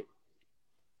wild shit.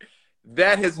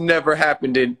 That has never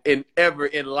happened ever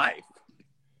in life.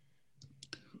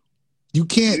 You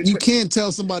can't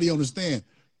tell somebody on the stand,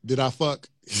 did I fuck?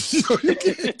 You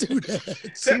can't do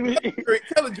that.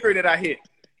 Tell the jury that I hit.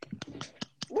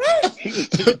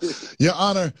 What? Your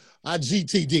Honor, I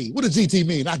GTD. What does GT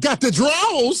mean? I got the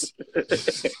draws.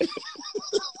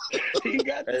 He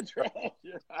got the draws,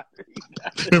 Your Honor.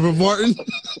 Remember Martin?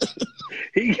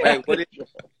 He got the draws.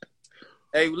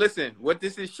 Hey, listen, what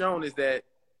this has shown is that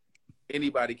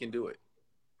anybody can do it.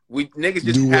 Niggas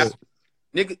just have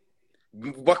nigga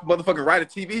motherfucker write a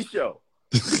TV show.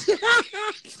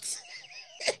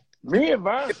 Me and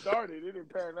Vine started. It didn't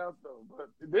pan out though, but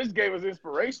this gave us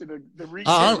inspiration to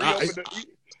reopen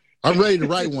I'm ready to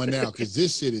write one now because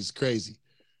this shit is crazy.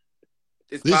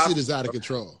 This shit is out of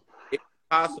control. It's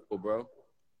possible, bro.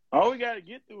 All we got to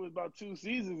get through is about 2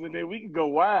 seasons, and then we can go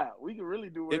wild. We can really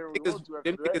do whatever we want to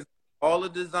after that. All a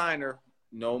designer,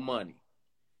 no money.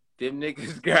 Them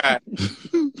niggas got,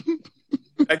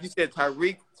 like you said,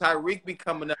 Tyreek be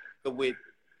coming up with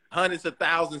hundreds of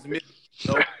thousands, millions.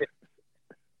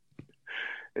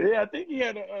 Yeah, I think he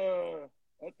had a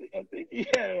I think he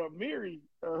had a Miri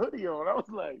hoodie on. I was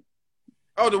like,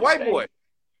 oh, the white boy.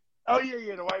 Oh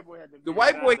yeah, the white boy had the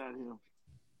white boy. Not him.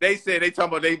 They said they talking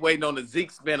about they waiting on the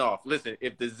Zeke spinoff. Listen,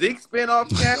 if the Zeke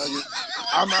spinoff happens,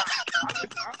 I'm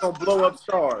gonna blow up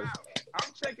stars. I'm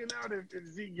checking out if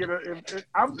Zeke get a.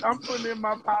 I'm putting in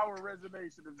my power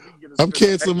reservation if Zeke get a. I'm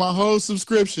canceling my whole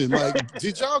subscription. Like,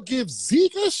 did y'all give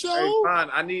Zeke a show? Hey, fine.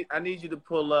 I need you to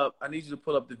pull up. I need you to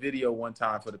pull up the video one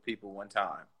time for the people. One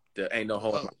time. There ain't no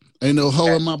hoe. Ain't no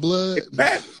hoe in my blood.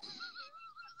 I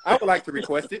would like to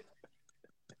request it.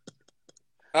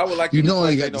 I would like. You know I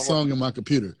ain't got the song in my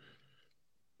computer.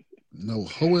 No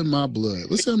hoe in my blood.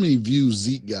 Let's see how many views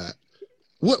Zeke got.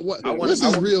 What's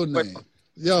his real name?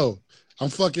 Yo, I'm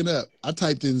fucking up. I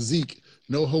typed in Zeke,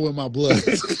 no hoe in my blood.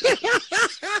 They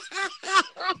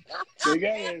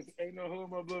got it. Ain't no hoe in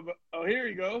my blood. Oh, here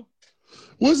you go.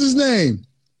 What's his name?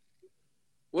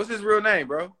 What's his real name,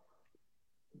 bro?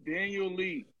 Daniel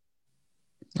Lee.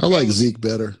 I like Zeke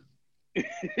better.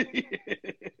 You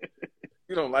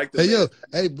don't like the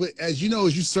but as you know,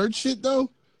 as you search shit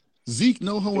though, Zeke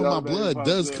no hoe in my blood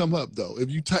does come up though. If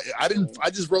you type, I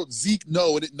just wrote Zeke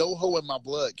no, and no hoe in my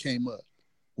blood came up.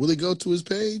 Will it go to his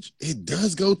page? It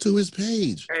does go to his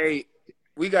page. Hey,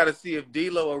 we got to see if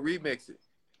D-Lo will remix it.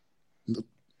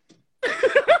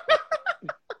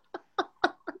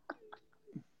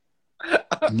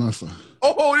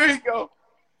 Oh, there you go.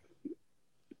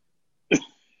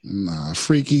 Nah,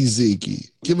 freaky Zeke.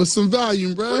 Give us some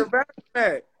volume, bro.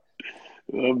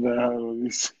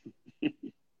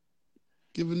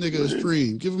 Give a nigga a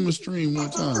stream. Give him a stream one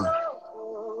time.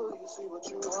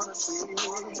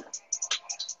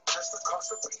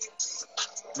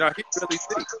 No, he really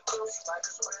sick.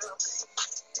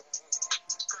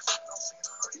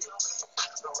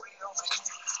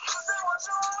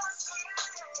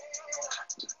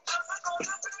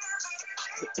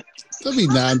 Don't be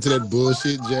nodding to that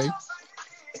bullshit, Jay.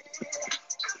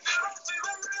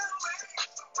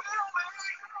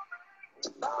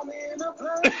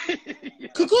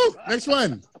 Cuckoo. Next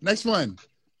one. No?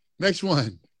 Next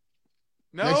one.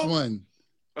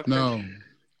 Okay. No.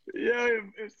 Yeah,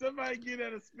 if somebody get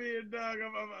at a spin, dog,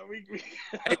 we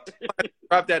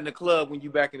drop that in the club when you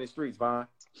back in the streets, Vaughn.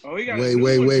 Oh, he got wait.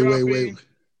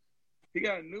 He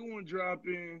got a new one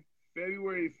dropping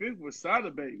February 5th with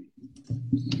Sada Baby.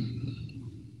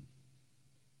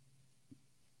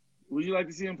 Would you like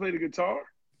to see him play the guitar?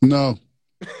 No.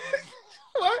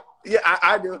 What? Yeah,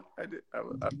 I do.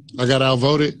 I got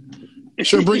outvoted.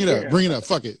 Sure, bring it up. Bring it up.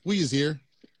 Fuck it. We is here.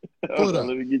 Pull it up.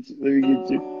 Let me get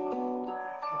you.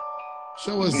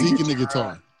 Show us Zeke and the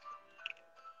guitar.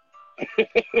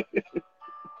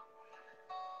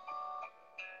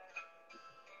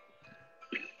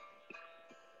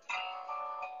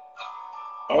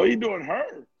 Oh, he doing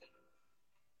her.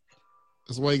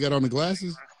 That's why he got on the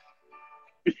glasses?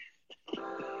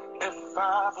 If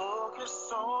I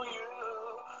focus on you,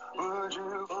 would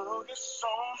you focus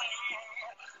on me?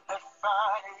 If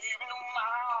I gave you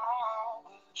my all,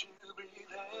 would you be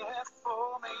there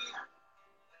for me?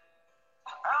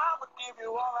 I would give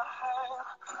you all I have.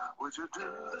 Would you do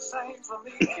the same for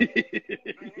me?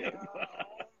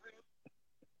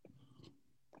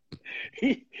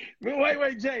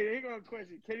 Wait, Jay. Here goes a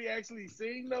question. Can he actually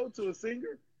sing though to a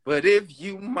singer? But if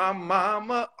you, my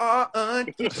mama, are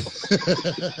auntie.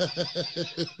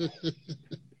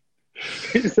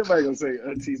 Somebody gonna say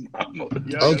auntie's mama.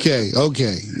 Okay.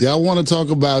 Y'all want to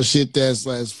talk about shit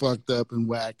that's fucked up and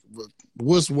whack?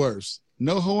 What's worse?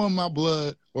 No hoe in my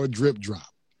blood or drip drop?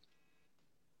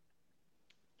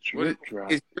 Is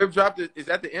drip drop? Is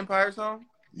that the Empire song?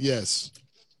 Yes.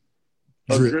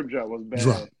 Drip drop was bad.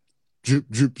 Drop.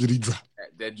 Drip did he drop?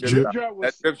 That drip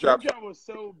drop was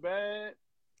so bad.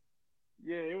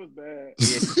 Yeah, it was bad.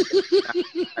 Yeah.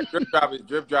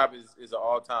 Drip drop is an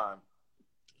all time.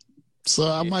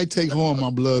 So I might take hoe in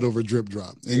my blood over drip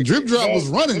drop. And drip drop was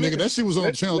running, nigga. That shit was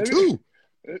on channel 2.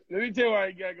 Let me tell you why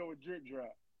you gotta go with drip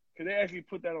drop. Because they actually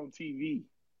put that on TV.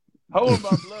 Hoe in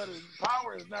my blood and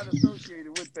power is not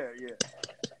associated with that yet.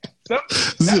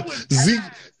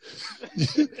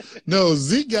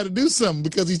 Zeke got to do something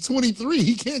because he's 23.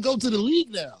 He can't go to the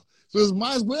league now. So he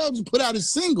might as well just put out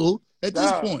his single at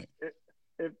this point.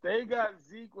 If they got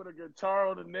Zeke with a guitar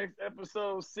on the next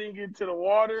episode singing to the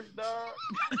water, dog,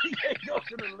 he can't go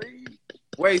to the league.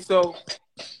 Wait, so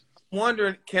I'm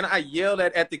wondering, can I yell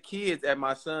that at the kids at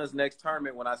my son's next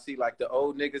tournament when I see like the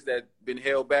old niggas that been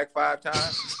held back 5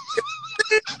 times?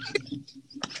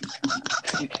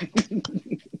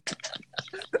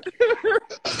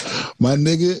 My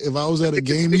nigga, if I was at a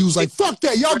game, he was like, fuck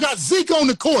that. Y'all got Zeke on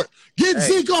the court. Get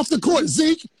Zeke off the court,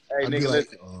 Zeke. Hey, nigga,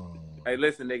 listen. Hey,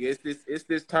 listen, nigga, it's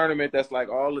this tournament that's like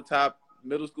all the top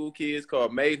middle school kids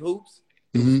called Made Hoops.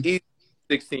 Mhm. Each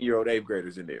 16-year-old eighth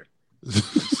graders in there.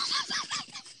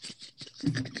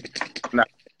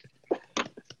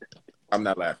 I'm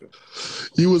not laughing.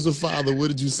 You was a father. What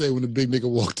did you say when the big nigga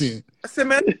walked in? I said,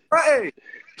 man, right.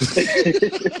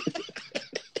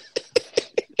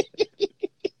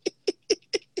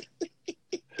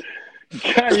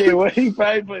 Kanye, well, he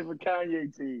probably played for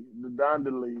Kanye team, the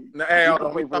Donda League. No, hey, He hold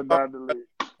on. played for the Donda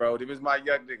League. Bro, them is my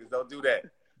young niggas. Don't do that.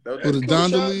 Don't For do the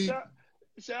that. Donda League?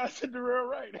 Shout out to Darrell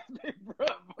Wright.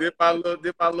 They're my little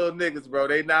niggas, bro.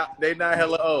 They not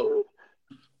hella old.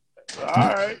 All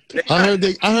right. I heard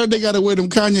they gotta wear them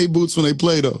Kanye boots when they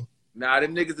play though. Nah,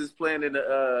 them niggas is playing in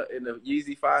the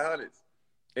Yeezy 500s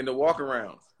in the walk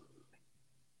arounds.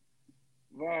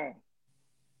 Wow.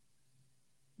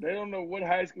 They don't know what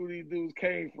high school these dudes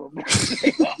came from.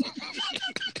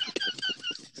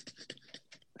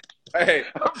 Hey,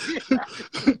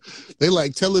 They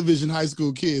like television high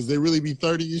school kids. They really be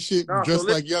 30 and shit, No, so dressed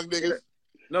listen- like young niggas.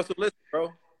 no, so listen,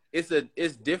 bro.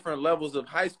 It's different levels of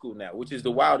high school now, which is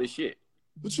the wildest shit.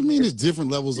 What you mean? It's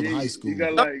different levels of high school. You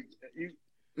got like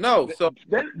No, so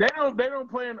they don't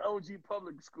play in OG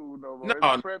public school no more.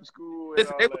 No. It's prep school and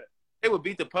Listen, all that. they would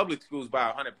beat the public schools by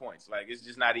 100 points. Like, it's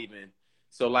just not even.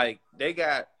 So, like, they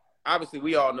got, obviously,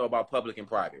 we all know about public and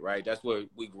private, right? That's what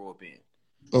we grew up in.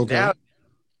 Okay. Now,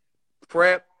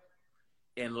 prep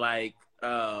and, like,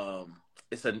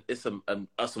 it's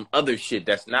some other shit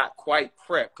that's not quite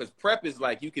prep. Because prep is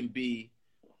like you can be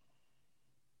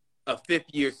a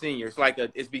fifth-year senior. It's like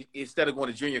instead of going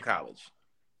to junior college.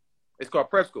 It's called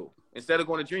prep school. Instead of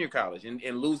going to junior college and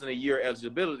losing a year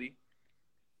eligibility,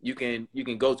 you can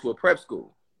go to a prep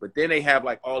school. But then they have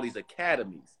like all these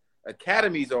academies.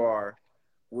 Academies are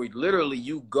where literally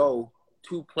you go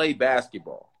to play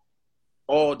basketball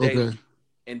all day. Okay.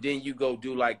 And then you go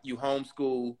do like you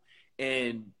homeschool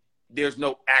and there's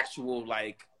no actual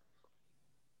like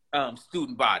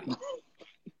student body.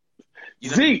 You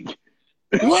know? Zeke.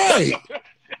 Right.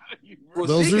 Well,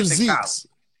 Those Zeke are is in college. Zeeks.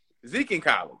 Zeke in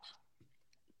college.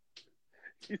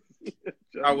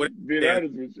 I would be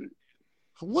honest with you.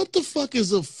 What the fuck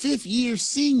is a fifth-year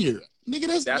senior?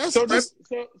 Nigga, that's So that's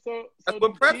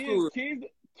what prep school is.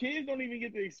 kids don't even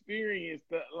get to experience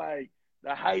the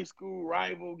high school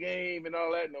rival game and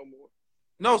all that no more.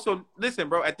 No, so listen,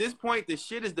 bro. At this point, the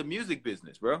shit is the music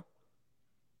business, bro.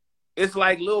 It's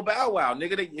like Lil Bow Wow,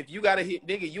 nigga. If you got to hit,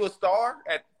 nigga, you a star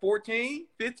at 14,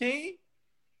 15,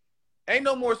 ain't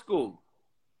no more school.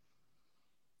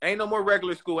 Ain't no more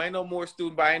regular school. Ain't no more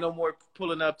student body. Ain't no more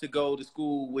pulling up to go to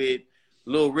school with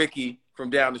Lil Ricky from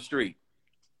down the street.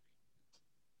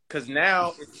 Because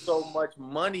now it's so much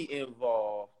money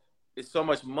involved. It's so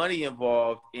much money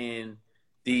involved in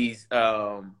these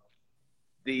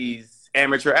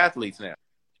amateur athletes now.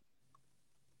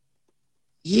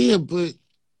 yeah, but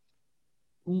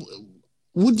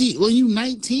when you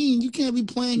 19, you can't be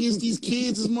playing against these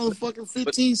kids as motherfucking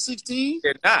 15, 16.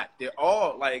 They're not. They're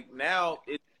all like now.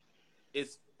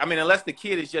 It's. I mean, unless the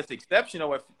kid is just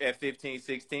exceptional at 15,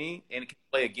 16 and can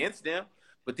play against them.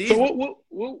 But these. So what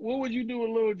would you do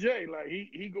with Lil J? Like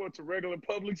he going to regular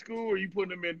public school, or you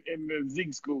putting him in the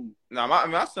Zeke school? No,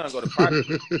 my son go to private.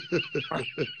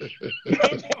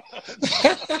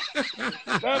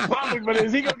 Not public, but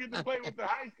is he gonna get to play with the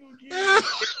high school kids?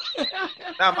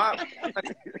 Now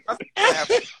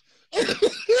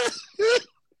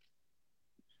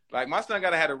my son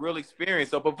gotta have a real experience.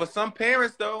 So, but for some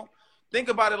parents though, think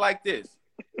about it like this: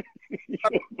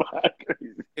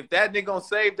 if that nigga gonna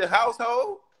save the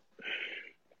household,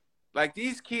 like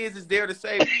these kids is there to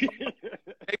save.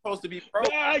 They supposed to be pro.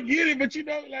 No, I get it, but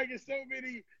like it's so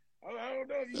many. I don't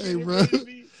know. Hey, bro.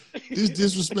 This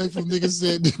disrespectful nigga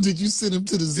said, did you send him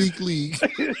to the Zeke League?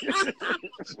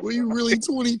 Were you really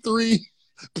 23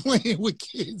 playing with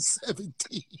kids 17?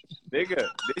 Nigga,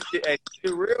 this shit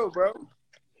real, bro.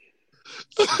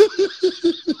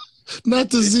 Not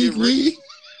the Zeke League.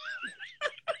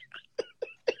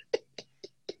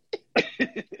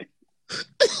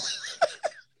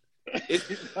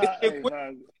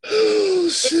 Oh,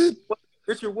 shit. What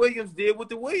Richard Williams did with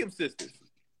the Williams sisters.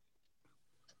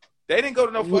 They didn't go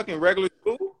to no fucking regular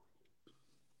school.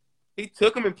 He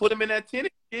took them and put them in that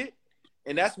tennis shit,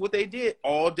 and that's what they did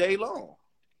all day long.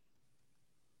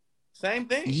 Same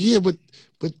thing. Yeah, but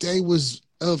they was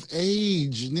of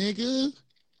age, nigga.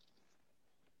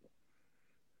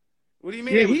 What do you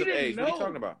mean? Yeah, It was he of didn't age? What are you know.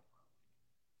 talking about?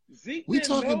 Zeke We didn't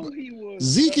talking know about- he was.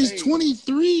 Zeke is of age.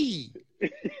 23.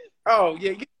 Oh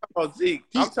yeah, you talking about Zeke?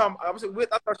 I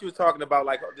thought you was talking about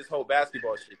like this whole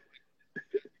basketball shit.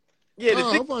 Yeah,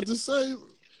 Oh, I'm about to say.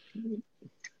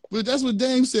 But that's what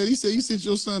Dame said. He said you sent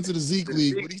your son to the Zeke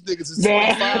League, but these niggas is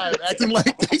 25 acting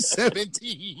like they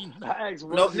 17. No,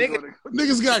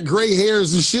 Niggas got gray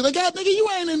hairs and shit. Like, God, nigga, you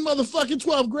ain't in motherfucking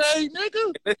 12th grade,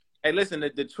 nigga. Hey, listen,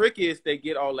 the trick is they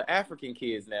get all the African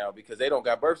kids now because they don't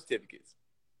got birth certificates.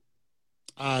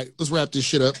 All right, let's wrap this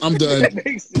shit up. I'm done. Wait,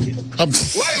 we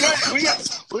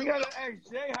gotta ask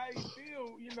Jay how he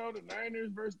feel. You know, the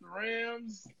Niners versus the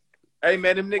Rams. Hey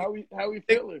man, them niggas, how we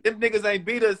feeling? Them niggas ain't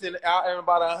beat us in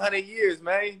about 100 years,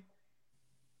 man.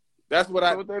 That's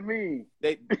what what that mean?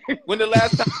 When the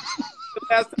last time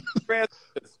the Rams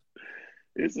beat us?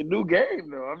 It's a new game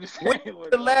though. I'm just saying. When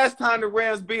the last time the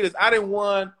Rams beat us, I didn't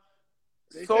won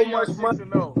so much money.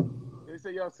 They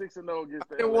say y'all 6-0 against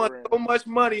the I didn't want Rams. so much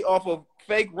money off of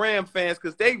fake Ram fans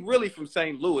because they really from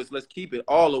St. Louis. Let's keep it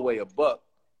all the way a buck.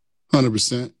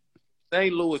 100%.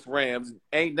 St. Louis Rams.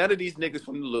 Ain't none of these niggas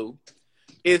from the Lou.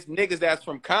 It's niggas that's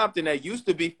from Compton that used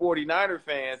to be 49er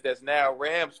fans that's now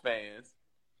Rams fans.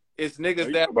 It's niggas Are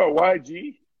you that talking about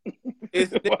YG.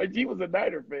 It's YG was a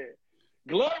Niner fan.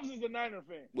 Gloves is a Niner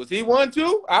fan. Was he one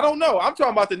too? I don't know. I'm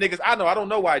talking about the niggas I know. I don't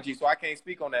know YG, so I can't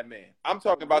speak on that man. I'm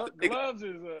talking about the Gloves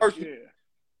niggas. is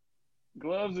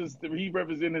Gloves is he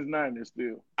represents his Niners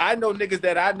still. I know niggas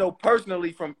that I know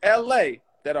personally from LA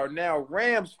that are now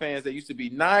Rams fans that used to be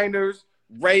Niners,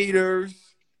 Raiders,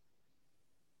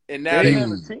 and now they have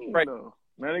a team though.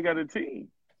 Now they got a team.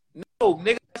 No,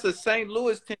 nigga, that's a St.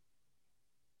 Louis team.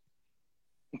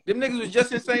 Them niggas was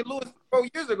just in St. Louis 4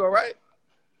 years ago, right?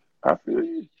 I feel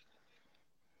you.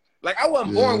 Like I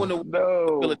wasn't born when I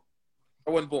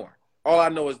wasn't born. All I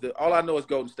know is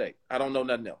Golden State. I don't know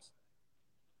nothing else.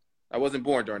 I wasn't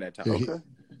born during that time. Okay.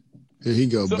 Here he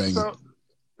go, banging.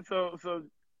 So,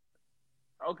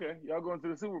 okay, y'all going to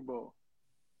the Super Bowl?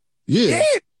 Yeah.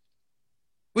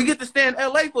 We get to stay in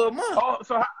LA for a month. Oh,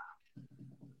 so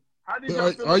how did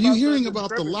y'all feel are you about hearing the about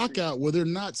the discrepancy? lockout where they're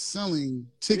not selling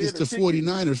tickets to tickets.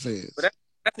 49er fans? But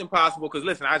that's impossible because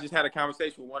listen, I just had a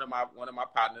conversation with one of my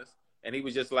partners, and he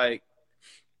was just like,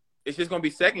 it's just gonna be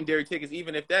secondary tickets,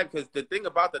 even if that. Because the thing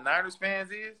about the Niners fans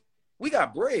is, we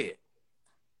got bread.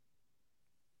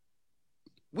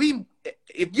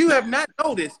 If you have not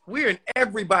noticed, we're in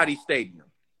everybody's stadium.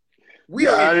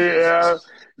 Y'all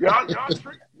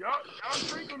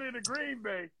trickled into Green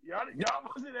Bay. Y'all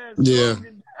wasn't as strong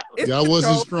in Dallas. Y'all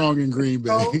wasn't strong in Green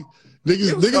Bay.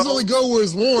 Niggas only go where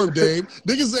it's warm, Dave.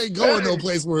 Niggas ain't going no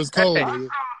place where it's cold. I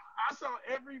saw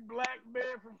every black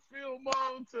man from Fillmore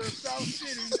to South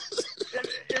City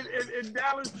in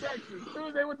Dallas, Texas. As soon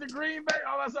as they went to Green Bay,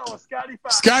 all I saw was Scotty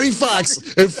Fox. Scotty Fox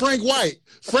and Frank White.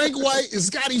 Frank White and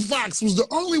Scotty Fox was the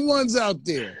only ones out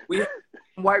there. We have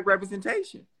white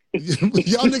representation.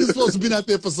 Y'all niggas supposed to be out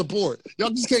there for support. Y'all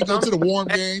just can't go to the warm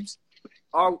games.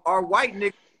 Our white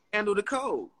niggas handle the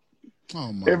code.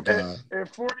 Oh my God. And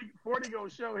 40 gonna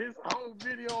show his whole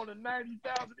video on the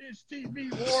 90,000-inch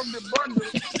TV warmed and bundled.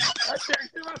 I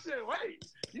texted him, I said, wait,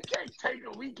 you can't take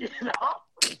a weekend off.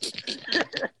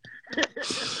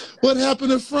 What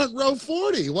happened to front row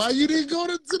 40? Why you didn't go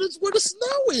to where the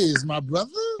snow is, my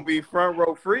brother? Be front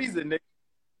row freezing, nigga.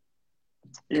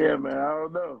 Yeah, man, I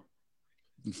don't know.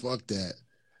 Fuck that.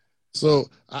 So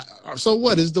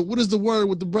what is the word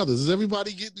with the brothers? Is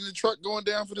everybody getting in the truck going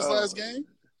down for this last game?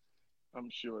 I'm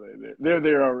sure they're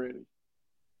there already.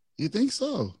 You think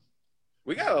so?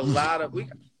 We got a lot of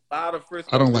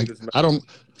Frisco. I don't like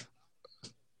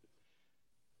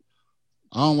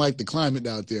the climate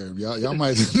out there. Y'all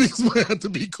might have to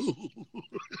be cool.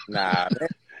 Nah, man.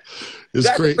 It's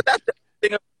crazy. But that's the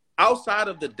thing. Outside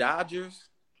of the Dodgers,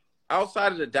 LA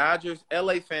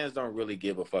fans don't really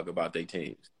give a fuck about their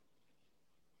teams.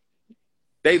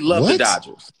 They love the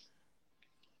Dodgers.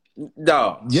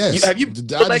 Dog. Yes. Have you the been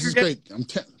to a Dodgers Laker is game? great.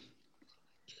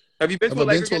 Have you been to a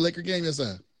Laker game? Yes, I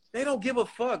have. They don't give a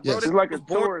fuck, bro. Yes. It's like a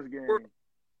tourist game.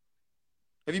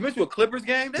 Have you been to a Clippers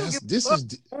game? They don't give This a fuck.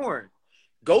 is Boring.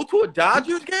 Go to a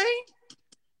Dodgers game?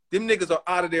 Them niggas are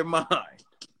out of their mind.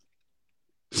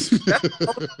 That's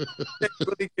the only thing they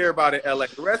really care about in LA.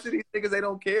 The rest of these niggas, they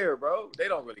don't care, bro. They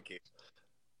don't really care.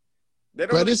 They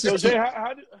don't really care. So Jay,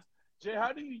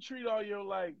 how do you treat all your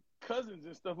cousins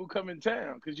and stuff who come in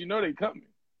town? Because you know they coming.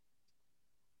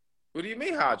 What do you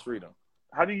mean how I treat them?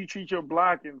 How do you treat your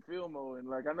block in Fillmore?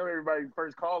 And I know everybody's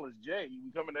first call is Jay.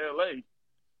 You coming to LA?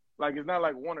 It's not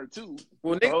like one or two.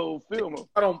 Well, the whole Fillmore.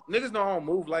 Niggas don't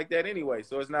move like that anyway,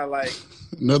 so it's not like.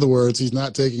 In other words, he's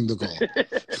not taking the call.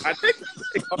 I think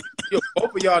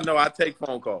both of y'all know I take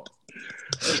phone calls.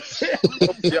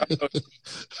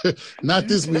 Not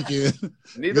this weekend.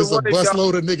 Neither There's a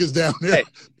busload of niggas down there. Hey,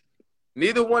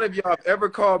 neither one of y'all have ever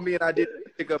called me and I didn't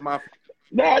pick up my phone.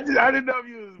 No, I didn't know if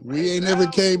you was. We ain't never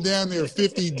came down there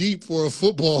 50 deep for a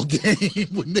football game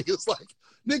when niggas like,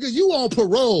 nigga, you on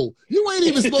parole. You ain't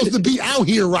even supposed to be out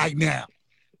here right now.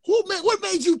 What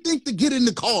made you think to get in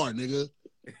the car, nigga?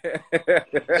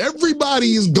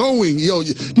 Everybody is going. Yo,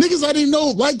 niggas I didn't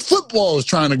know like football is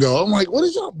trying to go. I'm like, what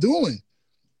is y'all doing?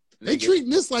 They treating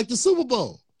this like the Super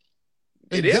Bowl.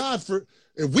 And God,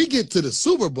 if we get to the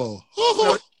Super Bowl,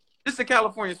 no, this is the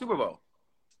California Super Bowl.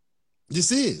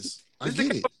 This is. I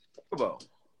get it. Super Bowl.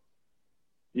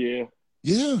 Yeah.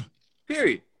 Yeah.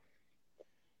 Period.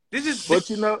 This is. But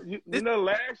you know,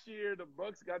 last year the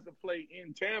Bucks got to play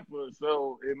in Tampa,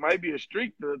 so it might be a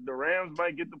streak. The Rams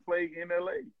might get to play in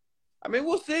LA. I mean,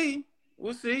 we'll see.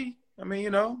 We'll see. I mean,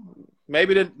 you know,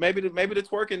 maybe the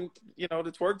twerking, you know,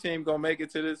 the twerk team gonna make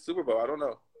it to the Super Bowl. I don't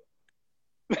know.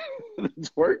 The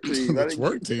twerk team. The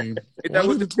twerk team. That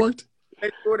was the twerk.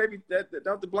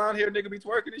 Don't the blonde hair nigga be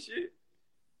twerking and shit?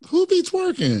 Who be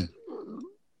twerking?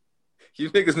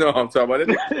 You niggas know what I'm talking about.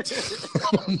 I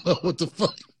don't know what the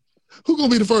fuck. Who gonna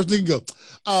be the first nigga to go?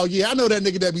 Oh yeah, I know that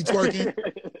nigga that be twerking.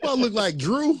 Well, look like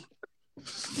Drew.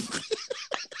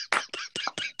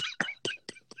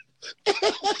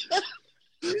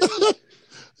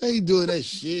 Ain't doing that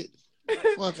shit.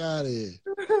 Fuck out of here.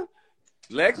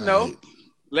 Lex no.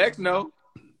 Lex no.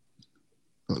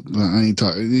 I ain't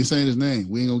talking. He ain't saying his name.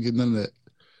 We ain't gonna get none of that.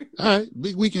 All right,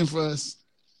 big weekend for us.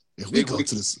 If we go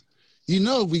to the,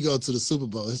 if we go to the Super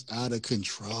Bowl, it's out of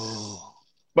control.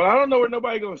 But I don't know where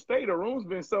nobody gonna stay. The room's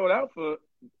been sold out for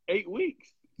 8 weeks.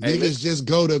 Niggas just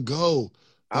go to go.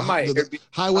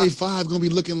 Highway 5 gonna be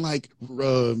looking like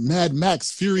Mad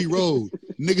Max Fury Road.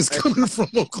 Niggas coming from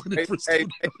Oakland.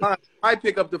 I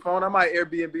pick up the phone. I might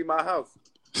Airbnb my house.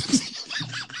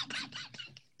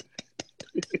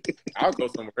 I'll go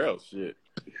somewhere else. Shit.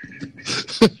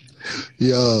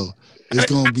 Yo, it's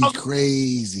gonna be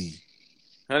crazy.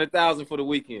 100,000 for the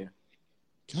weekend.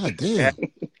 God damn.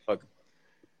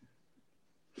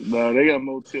 No, they got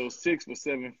Motel 6 for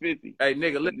 $750. Hey,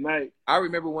 nigga, night. I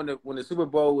remember when the Super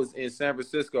Bowl was in San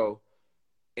Francisco,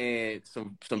 and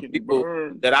some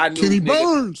people that I knew, Kenny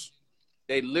Burns.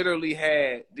 These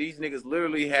niggas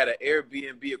literally had an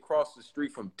Airbnb across the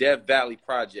street from Death Valley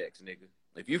Projects, nigga.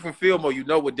 If you from Fillmore, you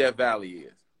know what Death Valley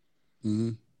is.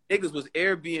 Mm-hmm. Niggas was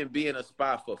Airbnb in a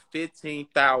spot for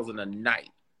 $15,000 a night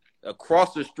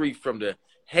across the street from the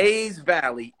Hayes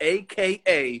Valley,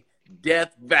 a.k.a.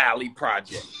 Death Valley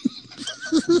Project.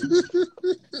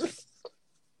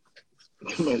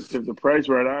 If the price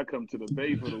right, I'll come to the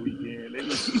Bay for the weekend.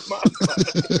 Niggas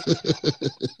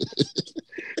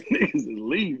is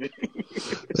leaving.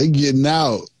 They getting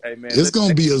out. Hey, man, it's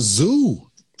gonna be a zoo.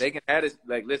 They can have this.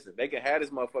 Like, listen, they can have this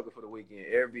motherfucker for the weekend.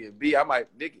 Airbnb. I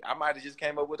might have just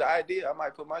came up with the idea. I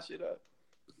might put my shit up.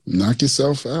 Knock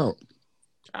yourself out.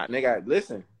 Nigga,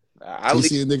 listen. You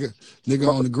see a nigga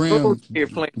on the ground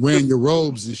wearing your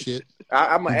robes and shit.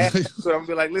 I'm gonna ask. So I'm gonna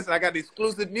be like, listen, I got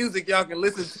exclusive music y'all can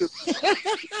listen to.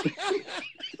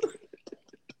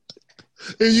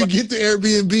 And you get the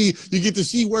Airbnb, you get the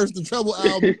She Works the Trouble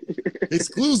album,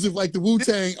 exclusive like the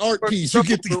Wu-Tang art piece. You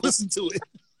get to listen to it.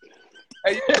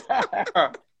 Hey,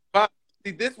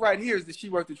 see, this right here is the She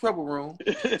Worked the Trouble room.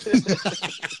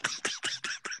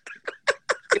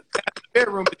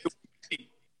 Bedroom.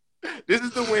 This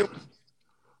is the win.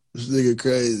 This nigga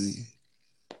crazy.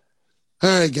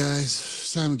 All right, guys,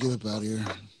 it's time to get up out of here.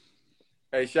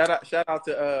 Hey, shout out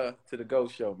to the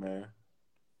Ghost Show, man.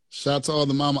 Shout out to all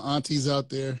the mama aunties out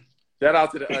there. Shout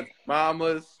out to the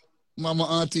mamas, mama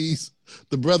aunties,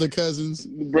 the brother cousins,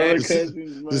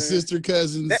 the sister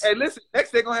cousins. Hey, listen,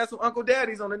 next they're gonna have some uncle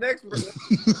daddies on the next one.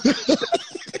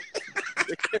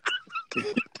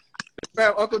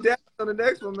 Have Uncle Daddy on the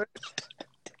next one, man.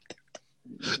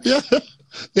 Yeah.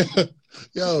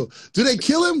 Yo, do they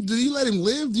kill him? Do you let him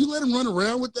live? Do you let him run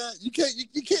around with that? You can't.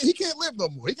 He can't live no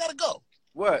more. He gotta go.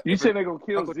 What? You said they're gonna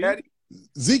kill Uncle Zeke? Daddy?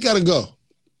 Zeke gotta go.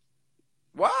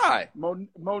 Why?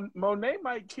 Monet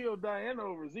might kill Diana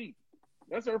over Zeke.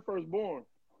 That's her firstborn.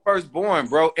 Firstborn,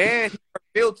 bro, and her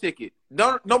field ticket.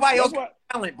 Nobody else got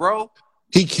talent, bro.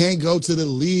 He can't go to the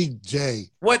league,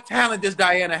 Jay. What talent does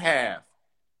Diana have?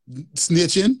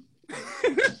 Snitching.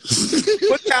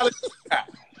 What talent does she got?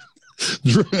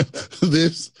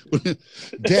 This,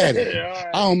 Daddy,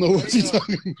 I don't know what you're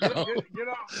talking about.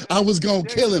 I was gonna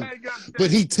kill him, but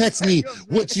he texted me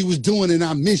what you was doing, and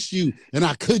I miss you, and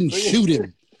I couldn't shoot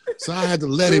him, so I had to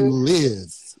let him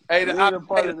live. Hey,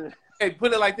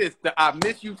 put it like this: the "I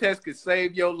miss you" test could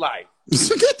save your life.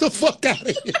 Get the fuck out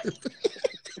of here.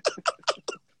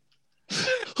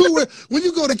 When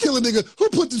you go to kill a nigga, who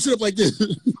put the shit up like this?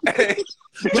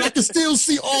 But I can still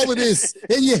see all of this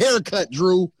in your haircut,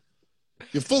 Drew.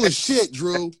 You're full of shit,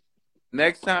 Drew.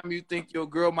 Next time you think your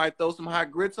girl might throw some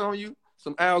hot grits on you,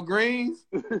 some Al Greens,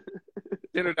 send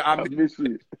her the I miss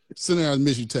you. Send her a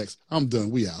miss you text. I'm done.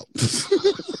 We out.